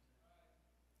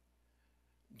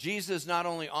 Jesus not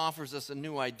only offers us a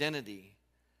new identity,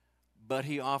 but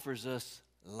he offers us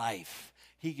life.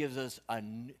 He gives us a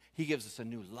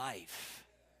new life.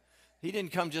 He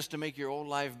didn't come just to make your old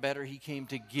life better. He came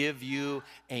to give you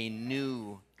a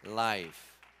new life.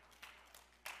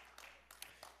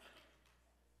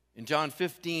 In John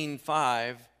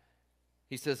 15:5,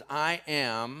 he says, I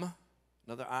am,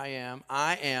 another I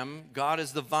am, God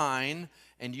is the vine,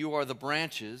 and you are the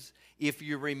branches. If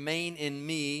you remain in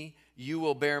me, you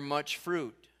will bear much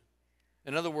fruit.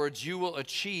 In other words, you will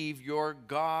achieve your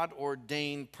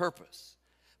God-ordained purpose.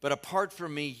 But apart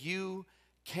from me, you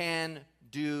can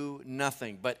do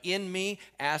nothing. But in me,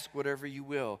 ask whatever you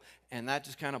will. And that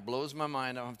just kind of blows my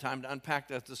mind. I don't have time to unpack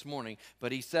that this morning,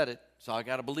 but he said it, so I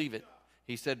got to believe it.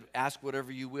 He said, ask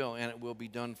whatever you will, and it will be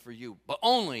done for you. But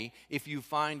only if you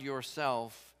find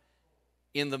yourself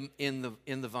in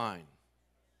the vine.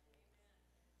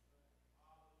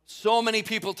 So many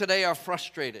people today are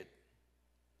frustrated,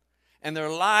 and their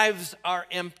lives are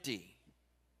empty.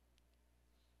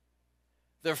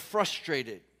 They're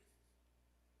frustrated.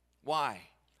 Why?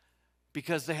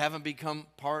 Because they haven't become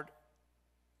part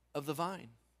of the vine.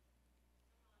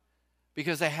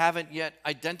 Because they haven't yet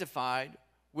identified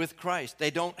with Christ.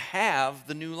 They don't have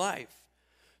the new life.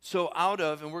 So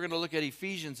and we're going to look at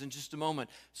Ephesians in just a moment.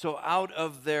 So out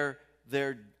of their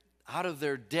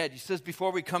dead, he says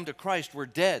before we come to Christ, we're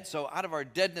dead. So out of our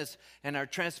deadness and our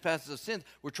trespasses of sin,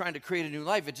 we're trying to create a new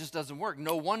life. It just doesn't work.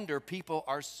 No wonder people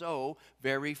are so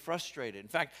very frustrated. In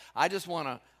fact, I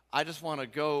want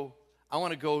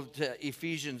to go to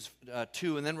Ephesians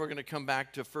 2, and then we're going to come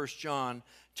back to 1 John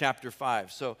chapter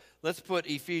 5. So let's put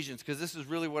Ephesians, because this is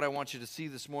really what I want you to see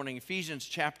this morning. Ephesians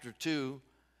chapter 2,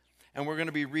 and we're going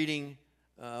to be reading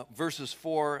verses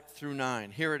 4 through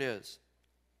 9. Here it is.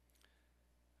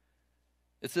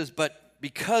 It says, but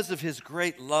because of his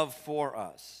great love for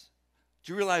us.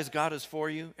 Do you realize God is for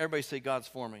you? Everybody say, God's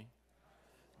for me.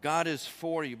 God is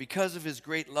for you. Because of his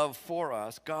great love for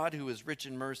us, God, who is rich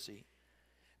in mercy,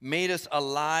 made us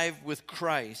alive with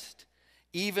Christ,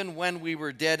 even when we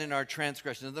were dead in our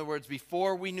transgressions. In other words,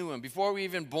 before we knew him, before we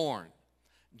even born,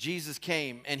 Jesus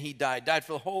came and he died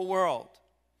for the whole world.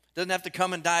 Doesn't have to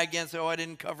come and die again, say, oh, I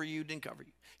didn't cover you.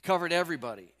 Covered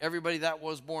everybody. Everybody that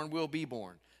was born will be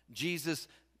born. Jesus'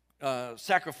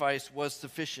 sacrifice was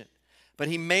sufficient. But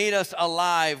he made us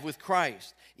alive with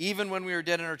Christ, even when we were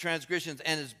dead in our transgressions,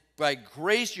 and is by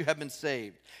grace you have been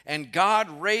saved. And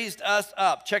God raised us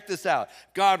up. Check this out.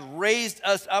 God raised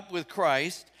us up with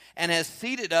Christ and has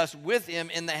seated us with him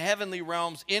in the heavenly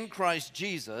realms in Christ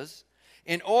Jesus,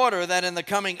 in order that in the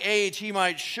coming age he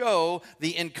might show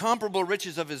the incomparable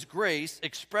riches of his grace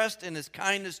expressed in his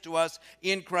kindness to us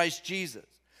in Christ Jesus.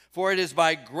 For it is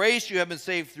by grace you have been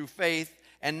saved through faith,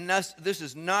 And this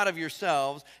is not of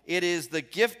yourselves. It is the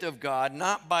gift of God,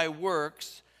 not by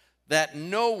works, that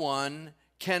no one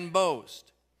can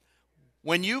boast.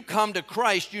 When you come to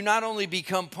Christ, you not only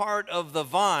become part of the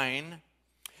vine,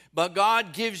 but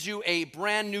God gives you a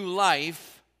brand new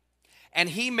life, and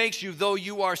he makes you, though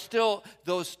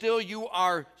still you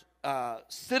are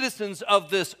citizens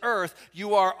of this earth,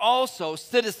 you are also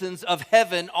citizens of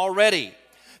heaven already.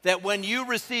 That when you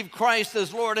receive Christ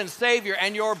as Lord and Savior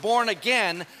and you're born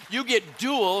again, you get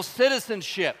dual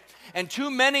citizenship. And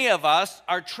too many of us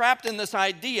are trapped in this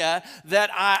idea that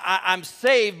I'm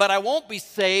saved, but I won't be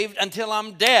saved until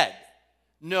I'm dead.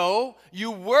 No,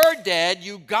 you were dead,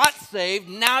 you got saved,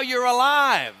 now you're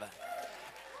alive.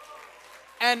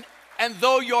 And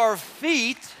though your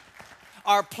feet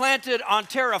are planted on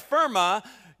terra firma,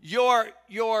 your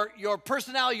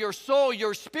personality, your soul,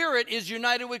 your spirit is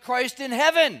united with Christ in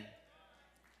heaven.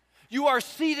 You are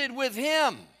seated with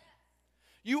him.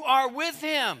 You are with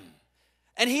him.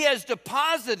 And he has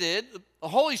deposited the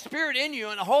Holy Spirit in you,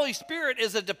 and the Holy Spirit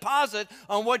is a deposit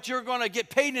on what you're going to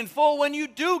get paid in full when you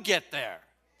do get there.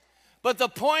 But the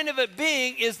point of it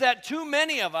being is that too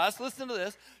many of us, listen to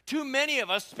this, too many of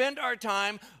us spend our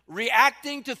time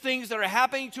reacting to things that are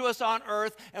happening to us on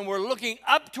earth, and we're looking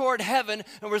up toward heaven,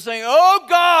 and we're saying, oh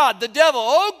God, the devil,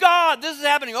 oh God, this is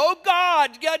happening, oh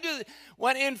God, you got to do this.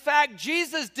 When in fact,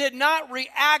 Jesus did not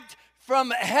react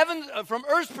from heaven, from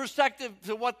earth's perspective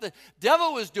to what the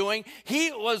devil was doing.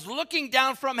 He was looking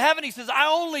down from heaven. He says, I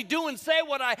only do and say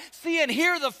what I see and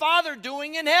hear the Father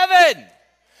doing in heaven.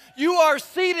 You are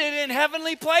seated in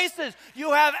heavenly places.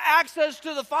 You have access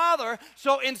to the Father.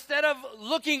 So instead of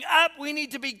looking up, we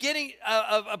need to be getting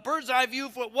a bird's eye view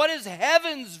for what is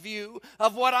heaven's view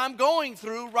of what I'm going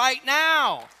through right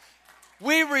now.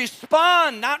 We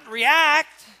respond, not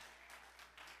react.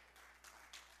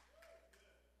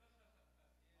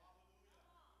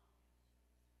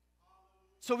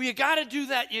 So you got to do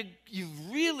that.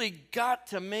 You've really got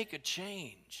to make a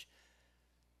change.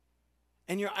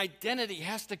 And your identity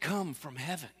has to come from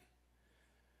heaven.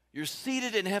 You're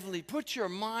seated in heavenly. Put your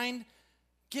mind,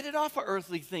 get it off of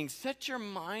earthly things. Set your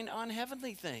mind on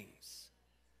heavenly things.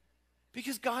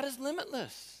 Because God is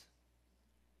limitless.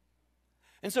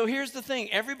 And so here's the thing.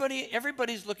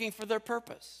 Everybody's looking for their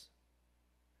purpose.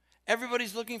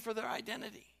 Everybody's looking for their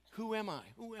identity. Who am I?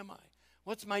 Who am I?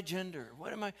 What's my gender?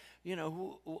 What am I?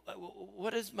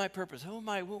 What is my purpose? Who am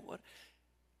I? What?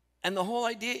 And the whole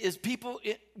idea is people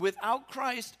without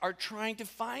Christ are trying to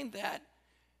find that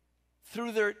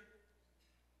through their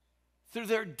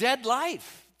dead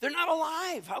life. They're not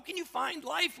alive. How can you find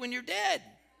life when you're dead?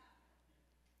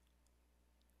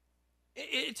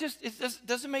 It just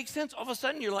doesn't make sense. All of a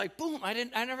sudden you're like, boom, I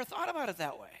never thought about it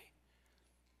that way.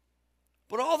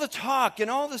 But all the talk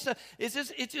and all the stuff,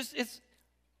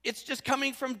 it's just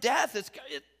coming from death.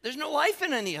 There's no life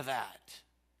in any of that.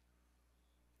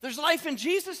 There's life in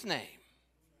Jesus' name.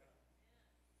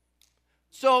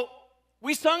 So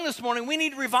we sung this morning, we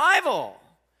need revival.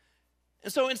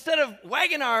 And so instead of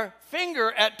wagging our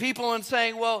finger at people and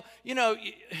saying, well,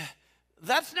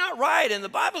 that's not right, and the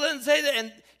Bible doesn't say that,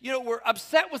 and we're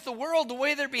upset with the world, the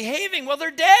way they're behaving, well, they're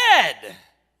dead.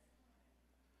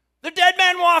 They're dead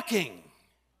men walking.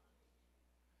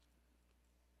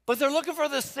 But they're looking for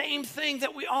the same thing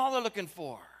that we all are looking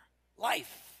for,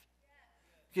 life.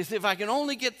 Because if I can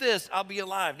only get this, I'll be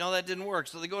alive. No, that didn't work.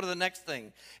 So they go to the next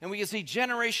thing. And we can see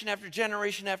generation after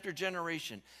generation after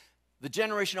generation. The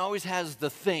generation always has the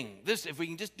thing. If we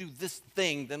can just do this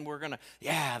thing, then we're going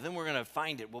to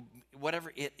find it. Well,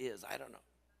 whatever it is, I don't know.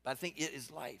 But I think it is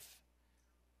life.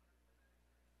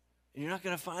 And you're not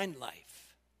going to find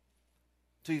life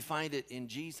until you find it in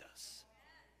Jesus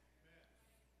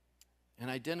and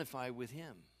identify with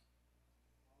him.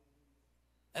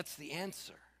 That's the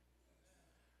answer.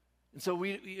 And so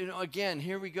again,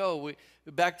 here we go.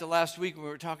 Back to last week when we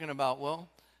were talking about,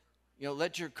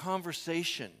 let your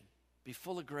conversation be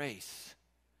full of grace,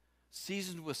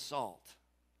 seasoned with salt,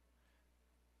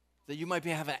 that you might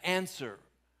have an answer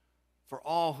for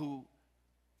all who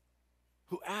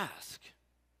ask.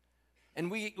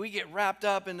 And we get wrapped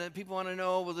up in that. People want to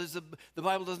know, well, the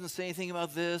Bible doesn't say anything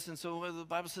about this, and so the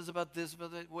Bible says about this,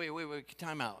 about that. Wait,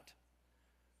 time out.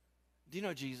 Do you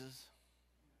know Jesus?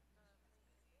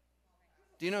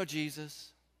 Do you know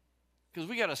Jesus? Because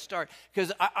we got to start.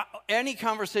 Because any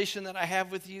conversation that I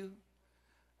have with you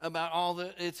about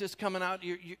it's just coming out.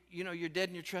 You're dead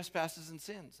in your trespasses and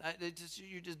sins.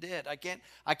 You're just dead.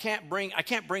 I can't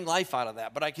bring life out of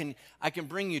that, but I can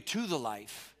bring you to the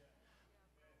life.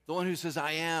 The one who says,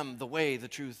 I am the way, the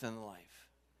truth, and the life.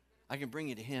 I can bring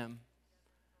you to him.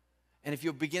 And if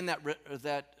you'll begin that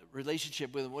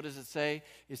relationship with him. What does it say?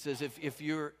 It says if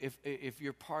you're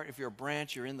a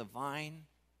branch, you're in the vine,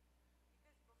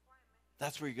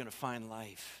 that's where you're going to find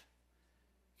life.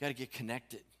 You got to get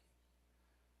connected.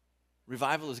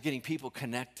 Revival is getting people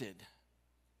connected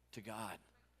to God.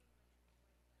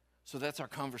 So that's our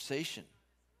conversation.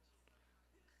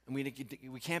 And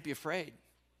we can't be afraid.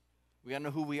 We got to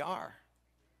know who we are.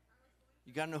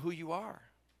 You got to know who you are.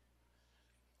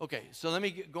 Okay, so let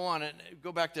me go on and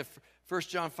go back to 1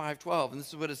 John 5:12, and this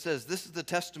is what it says. This is the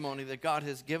testimony that God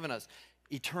has given us,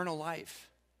 eternal life.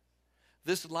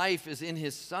 This life is in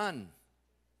his Son.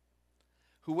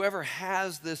 Whoever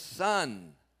has this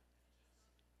Son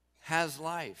has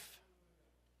life.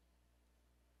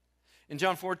 In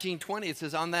John 14:20, it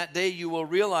says, on that day you will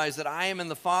realize that I am in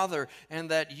the Father,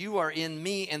 and that you are in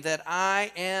me, and that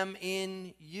I am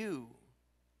in you.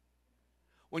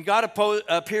 When God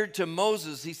appeared to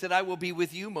Moses, he said, I will be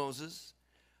with you, Moses.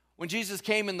 When Jesus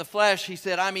came in the flesh, he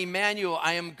said, I'm Emmanuel,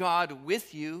 I am God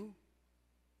with you.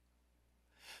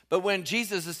 But when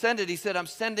Jesus ascended, he said, I'm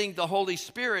sending the Holy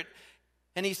Spirit.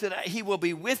 And he said, he will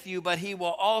be with you, but he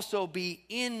will also be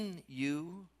in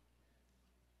you.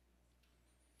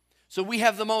 So we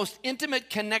have the most intimate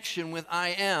connection with I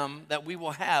am that we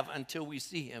will have until we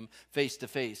see him face to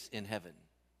face in heaven.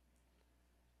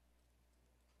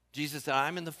 Jesus said,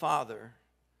 I'm in the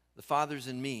Father's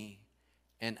in me,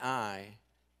 and I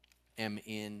am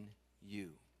in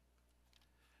you.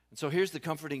 And so here's the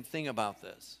comforting thing about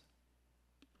this.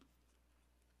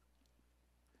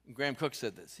 Graham Cook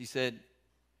said this. He said,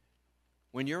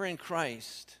 when you're in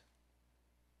Christ,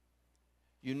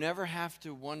 you never have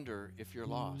to wonder if you're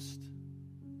lost,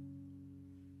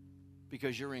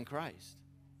 because you're in Christ.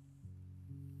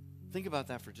 Think about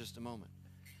that for just a moment.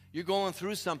 You're going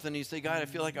through something, and you say, God, I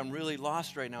feel like I'm really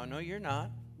lost right now. No, you're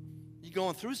not. You're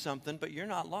going through something, but you're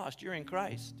not lost. You're in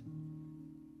Christ.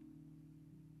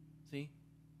 See?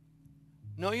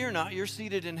 No, you're not. You're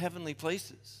seated in heavenly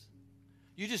places.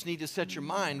 You just need to set your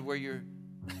mind where your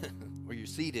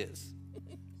seat is.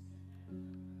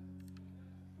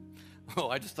 Oh,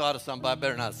 I just thought of something, but I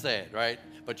better not say it, right?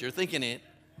 But you're thinking it.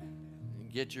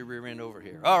 Get your rear end over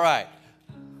here. All right.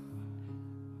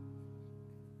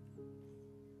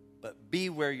 But be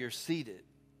where you're seated.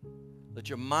 Let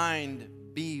your mind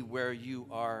be where you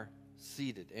are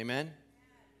seated. Amen?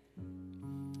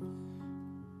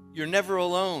 You're never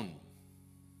alone.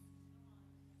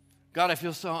 God,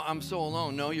 I'm so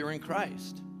alone. No, you're in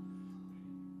Christ.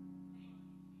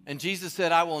 And Jesus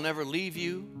said, I will never leave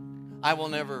you. I will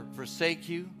never forsake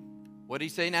you. What did he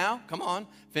say now? Come on,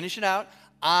 finish it out.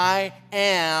 I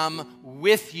am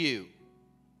with you,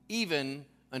 even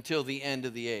until the end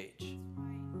of the age.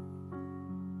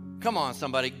 Come on,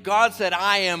 somebody. God said,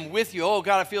 I am with you. Oh,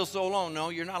 God, I feel so alone. No,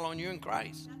 you're not alone. You're in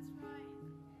Christ.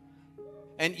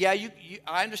 And yeah,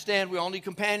 I understand we all need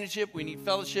companionship. We need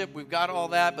fellowship. We've got all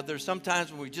that. But there's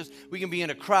sometimes when we can be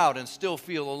in a crowd and still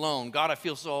feel alone. God, I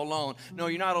feel so alone. No,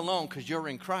 you're not alone because you're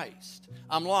in Christ.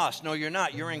 I'm lost. No, you're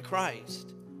not. You're in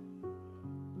Christ.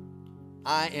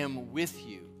 I am with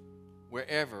you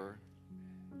wherever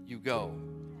you go.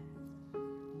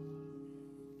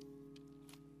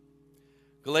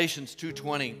 Galatians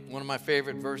 2:20, one of my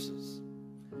favorite verses,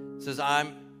 says,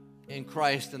 I'm in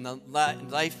Christ, and the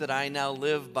life that I now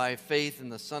live by faith in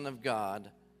the Son of God,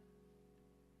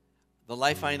 the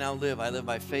life I now live, I live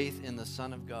by faith in the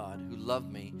Son of God who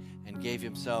loved me and gave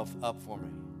himself up for me.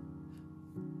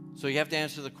 So you have to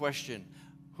answer the question,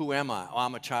 who am I? Oh,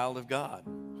 I'm a child of God.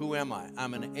 Who am I?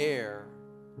 I'm an heir.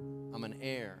 I'm an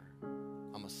heir.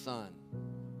 I'm a son.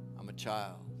 I'm a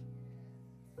child.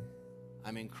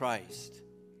 I'm in Christ.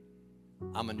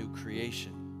 I'm a new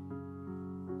creation.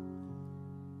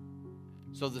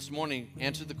 So this morning,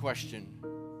 answer the question,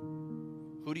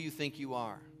 who do you think you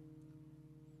are?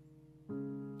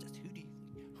 Just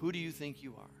who do you think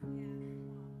you are?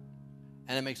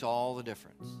 And it makes all the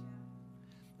difference.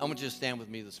 I want you to stand with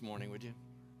me this morning, would you?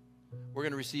 We're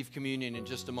going to receive communion in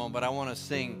just a moment, but I want to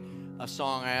sing a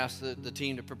song. I asked the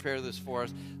team to prepare this for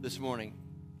us this morning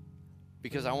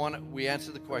because we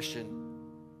answer the question,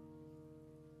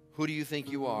 who do you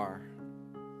think you are?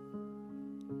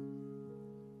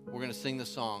 We're going to sing the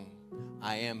song,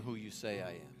 I am who you say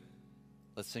I am.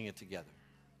 Let's sing it together.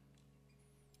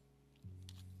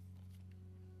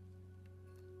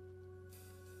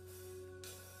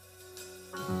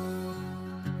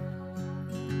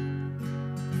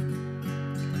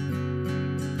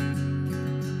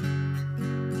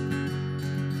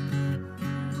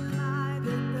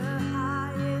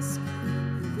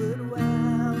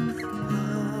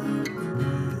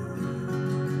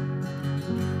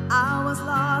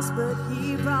 But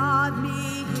he brought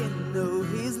me in, though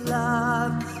his love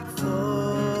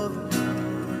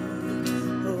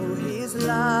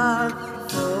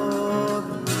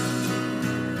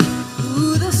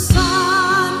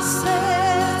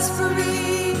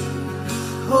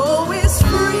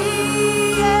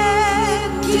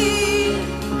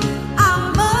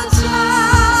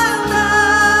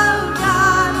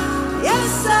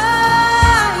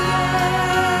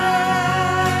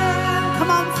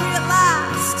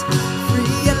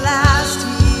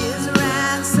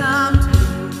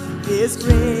His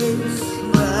grace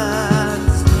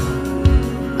was.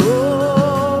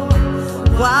 Oh,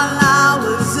 while I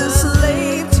was a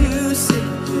slave to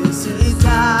sickness, He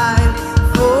died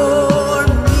for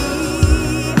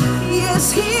me.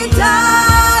 Yes, He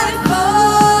died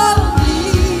for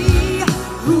me.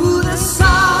 Who the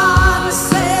Son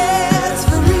sets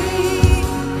free,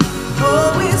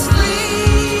 oh, is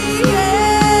free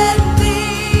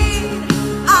indeed.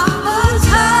 I'm a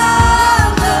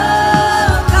child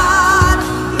of God.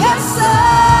 Yes, I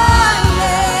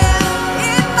am.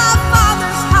 In my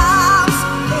Father's house,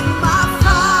 in my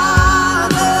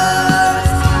Father's,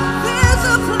 there's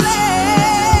a place.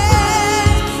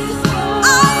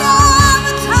 I am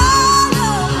a child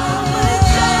of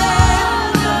God.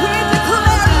 We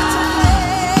declare it today.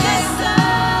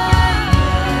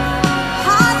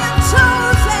 I am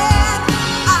chosen,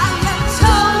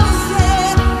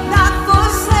 not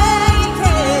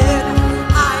forsaken.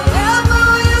 I am who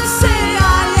you say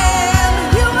I am.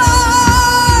 You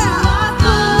are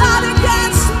not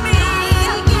against me.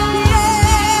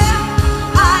 Yeah,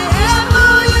 I am who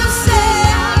you say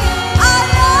I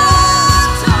am.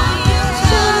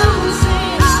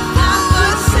 Chosen, not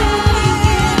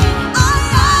forsaken. I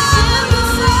am who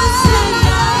you say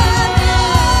I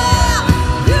am.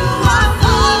 You are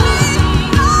for me,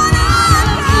 not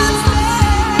against me.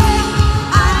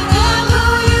 I am who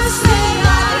you say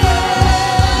I am.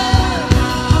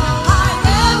 I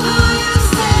am who you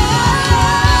say I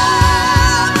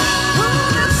am. Who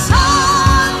the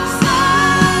Son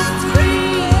sets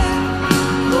free,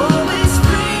 always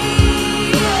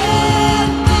free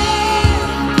indeed.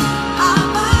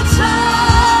 I'm a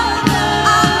child of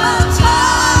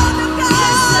God.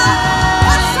 Yes, I am.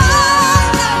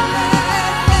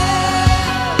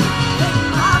 In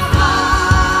my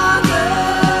Father's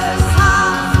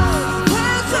house,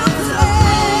 there's a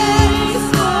place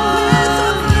for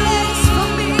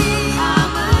me.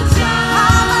 I'm a child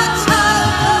of God.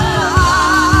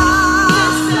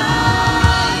 Yes, I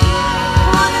am.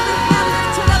 Come on, every hand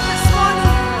lifted up this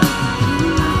morning.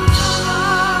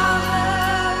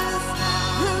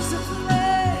 There's a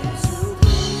place.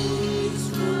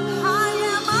 I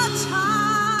am a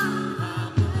child.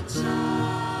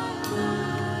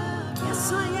 Yes,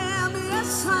 I am.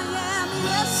 Yes, I am.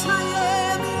 Yes, I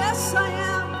am. Yes, I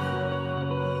am.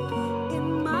 In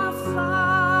my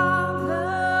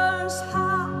Father's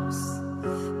house,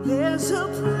 there's a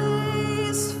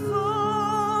place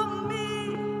for me.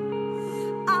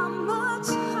 I'm a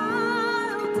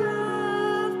child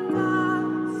of God.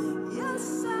 Yes,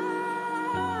 I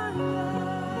am.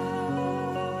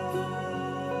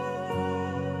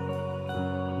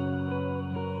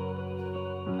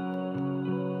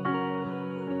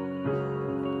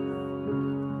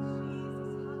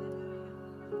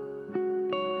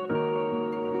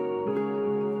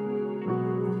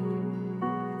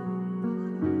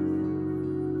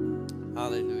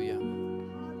 Hallelujah.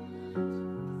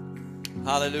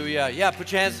 Hallelujah. Yeah,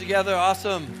 put your hands together.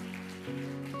 Awesome.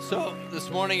 So this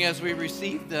morning, as we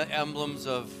receive the emblems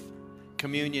of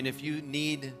communion, if you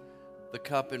need the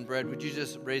cup and bread, would you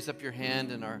just raise up your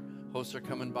hand, and our hosts are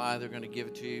coming by. They're going to give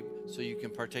it to you so you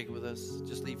can partake with us.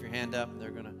 Just leave your hand up, and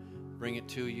they're going to bring it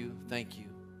to you. Thank you.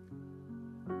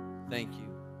 Thank you.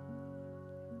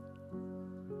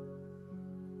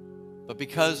 But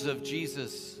because of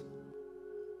Jesus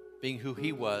being who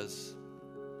He was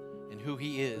and who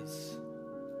He is,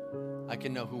 I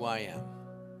can know who I am.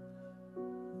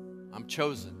 I'm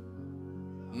chosen.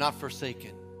 I'm not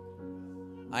forsaken.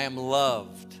 I am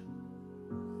loved.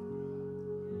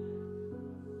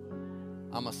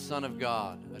 I'm a son of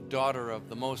God, a daughter of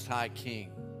the Most High King.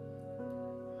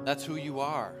 That's who you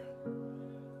are.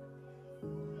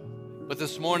 But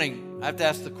this morning, I have to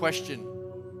ask the question,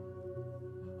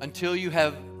 until you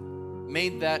have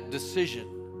made that decision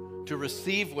to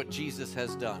receive what Jesus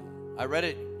has done. I read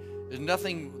it. There's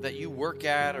nothing that you work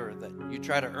at or that you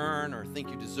try to earn or think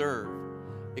you deserve.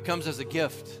 It comes as a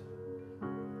gift.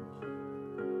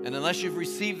 And unless you've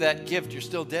received that gift, you're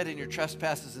still dead in your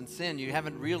trespasses and sin. You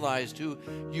haven't realized who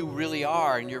you really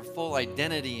are and your full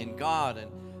identity in God, and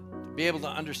to be able to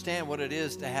understand what it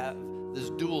is to have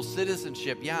this dual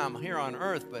citizenship. Yeah, I'm here on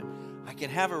earth, but I can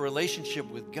have a relationship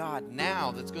with God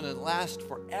now that's going to last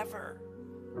forever,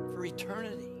 for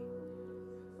eternity.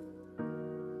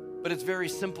 But it's very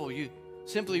simple. You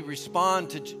simply respond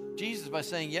to Jesus by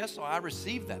saying, yes, I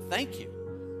received that. Thank you.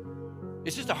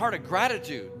 It's just a heart of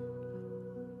gratitude.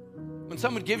 When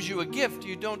someone gives you a gift,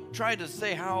 you don't try to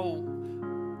say how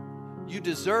you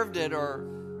deserved it or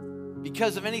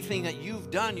because of anything that you've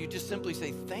done. You just simply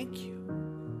say, thank you.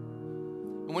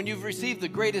 And when you've received the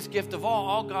greatest gift of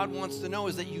all God wants to know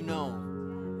is that you know.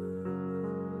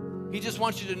 He just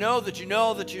wants you to know that you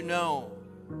know that you know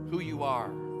who you are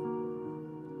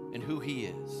and who He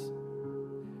is.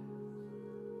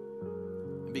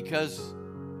 And because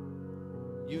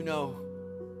you know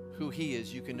who He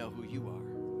is, you can know who you are.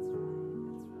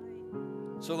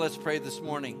 So let's pray this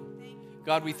morning.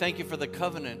 God, we thank you for the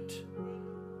covenant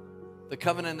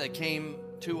that came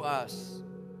to us,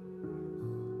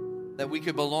 that we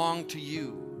could belong to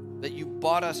you, that you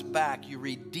bought us back, you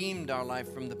redeemed our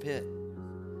life from the pit,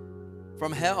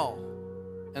 from hell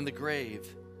and the grave,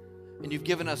 and you've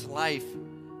given us life,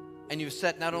 and you've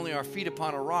set not only our feet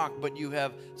upon a rock, but you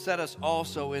have set us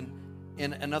also in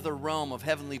another realm of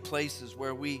heavenly places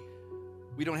where we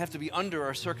don't have to be under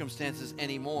our circumstances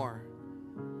anymore,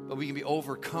 but we can be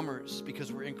overcomers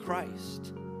because we're in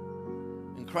Christ.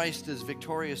 And Christ is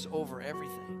victorious over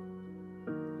everything.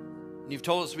 And you've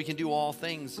told us we can do all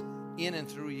things in and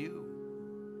through you.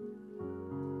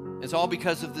 It's all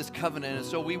because of this covenant. And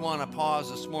so we want to pause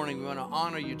this morning. We want to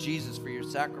honor you, Jesus, for your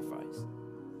sacrifice.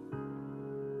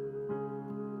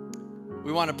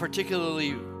 We want to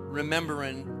particularly remember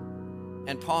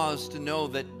and pause to know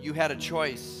that you had a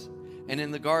choice. And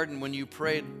in the garden, when you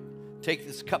prayed, take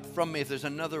this cup from me, if there's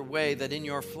another way, that in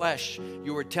your flesh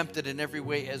you were tempted in every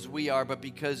way as we are, but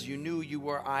because you knew you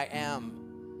were I am,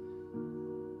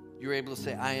 you were able to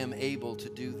say, I am able to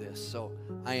do this. So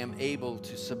I am able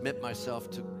to submit myself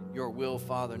to your will,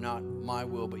 Father, not my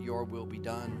will, but your will be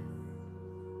done.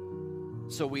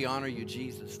 So we honor you,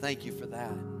 Jesus. Thank you for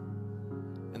that.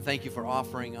 And thank you for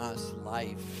offering us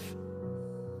life.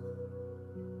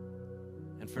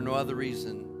 And for no other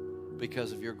reason,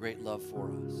 because of your great love for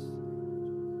us.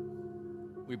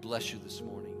 We bless you this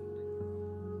morning.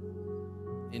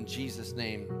 In Jesus'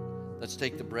 name, let's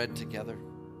take the bread together.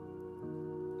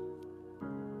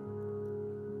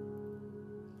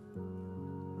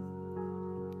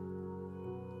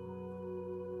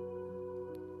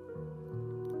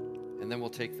 And then we'll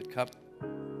take the cup,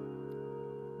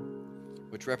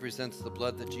 which represents the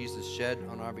blood that Jesus shed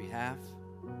on our behalf.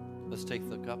 Let's take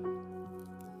the cup.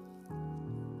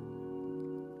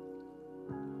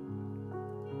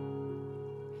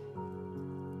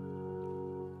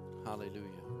 Hallelujah.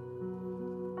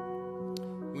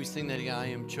 We sing that again. I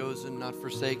am chosen, not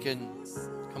forsaken.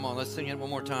 Come on, let's sing it one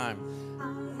more time.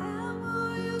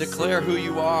 Declare who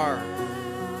you are.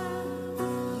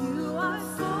 You are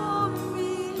for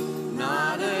me,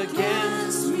 Not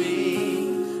against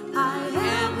me. I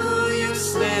am who you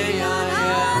say I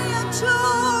I am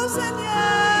chosen,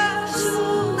 yes,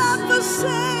 not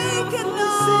forsaken,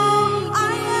 no. I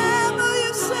am who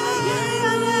you say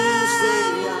I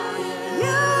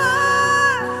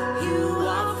am. You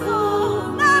are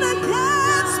for Not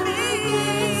against me.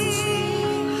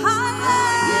 I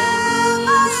am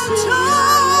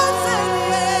chosen,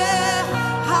 yeah.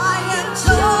 I am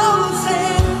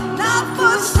chosen, not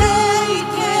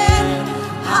forsaken.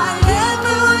 I am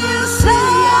who you say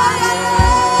I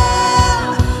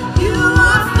am. You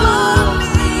are for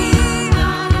me.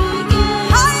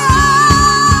 I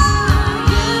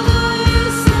am who you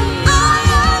say I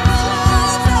am.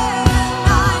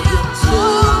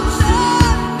 Chosen,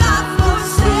 not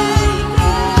forsaken.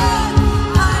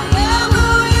 I am who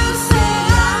you say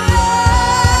I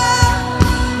am.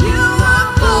 You are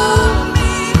for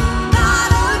me,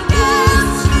 not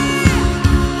against me.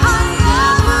 I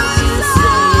am who you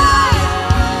say I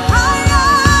am.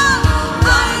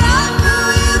 I am who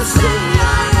you say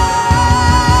I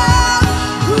am.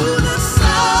 Who the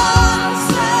Son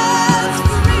sets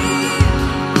free,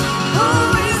 who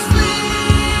is free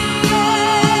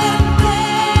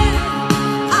indeed.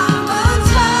 I'm a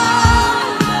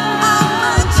child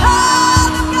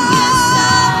of God.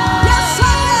 Yes,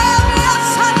 I am. Yes,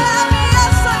 I am.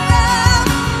 Yes, I am.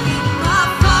 In my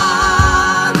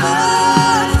Father's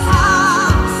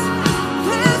house,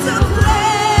 there's a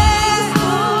place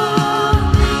for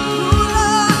me.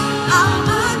 I'm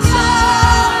a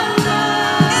child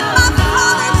in my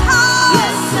Father's house.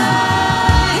 Yes,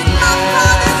 in my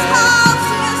Father's house.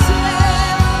 Yes,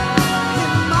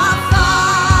 in my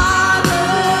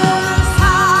Father's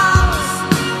house,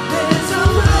 there's a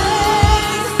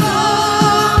place for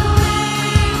me.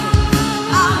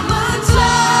 I'm a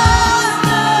child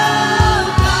of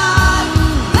God.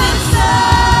 Yes,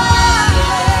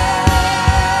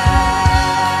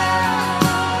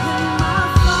 in my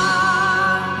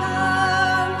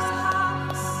Father's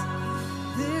house,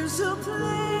 there's a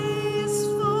place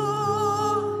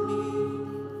for me.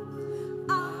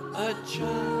 I'm A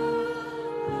child.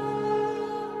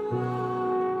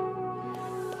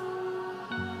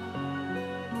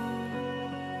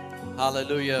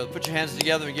 Hallelujah. Put your hands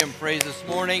together and give him praise this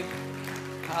morning.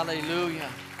 Hallelujah.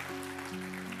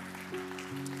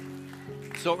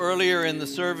 So earlier in the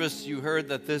service, you heard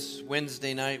that this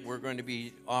Wednesday night we're going to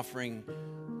be offering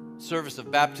service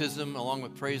of baptism along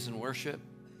with praise and worship.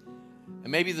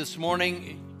 And maybe this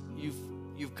morning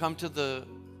you've come to the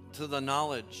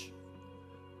knowledge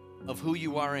of who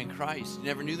you are in Christ. You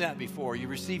never knew that before. You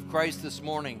received Christ this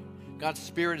morning. God's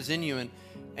Spirit is in you,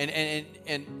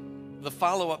 and the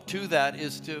follow-up to that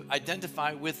is to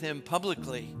identify with Him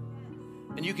publicly.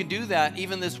 And you can do that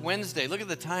even this Wednesday. Look at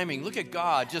the timing. Look at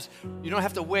God. Just, you don't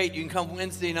have to wait. You can come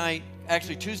Wednesday night,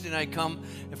 actually Tuesday night, come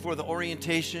for the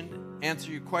orientation, answer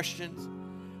your questions.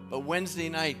 But Wednesday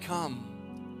night,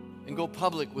 come and go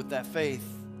public with that faith.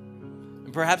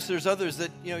 And perhaps there's others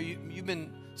that, you've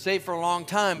been saved for a long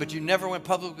time, but you never went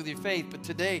public with your faith. But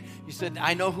today you said,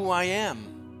 I know who I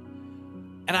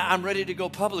am. And I'm ready to go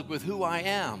public with who I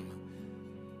am.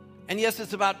 And yes,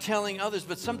 it's about telling others,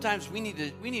 but sometimes we need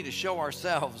to show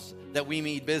ourselves that we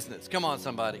mean business. Come on,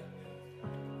 somebody.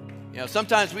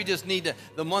 Sometimes we just need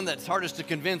the one that's hardest to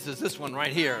convince is this one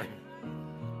right here.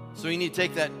 So you need to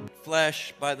take that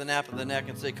flesh by the nape of the neck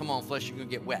and say, come on, flesh, you're going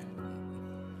to get wet.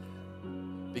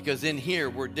 Because in here,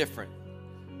 we're different.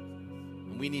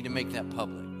 And we need to make that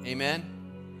public. Amen?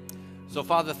 So,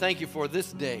 Father, thank you for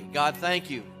this day. God, thank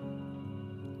you.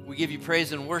 We give you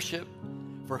praise and worship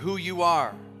for who you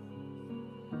are.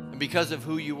 And because of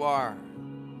who you are,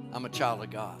 I'm a child of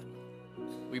God.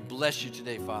 We bless you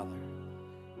today, Father.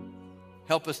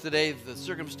 Help us today, the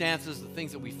circumstances, the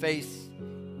things that we face,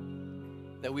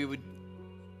 that we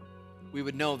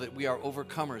would know that we are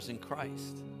overcomers in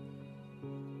Christ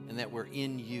and that we're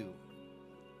in you.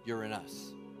 You're in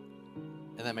us.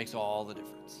 And that makes all the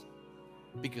difference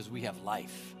because we have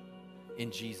life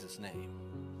in Jesus' name.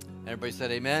 Everybody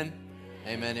said amen?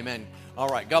 Amen, amen. All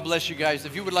right, God bless you guys.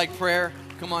 If you would like prayer,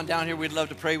 come on down here. We'd love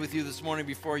to pray with you this morning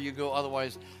before you go.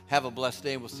 Otherwise, have a blessed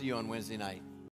day, and we'll see you on Wednesday night.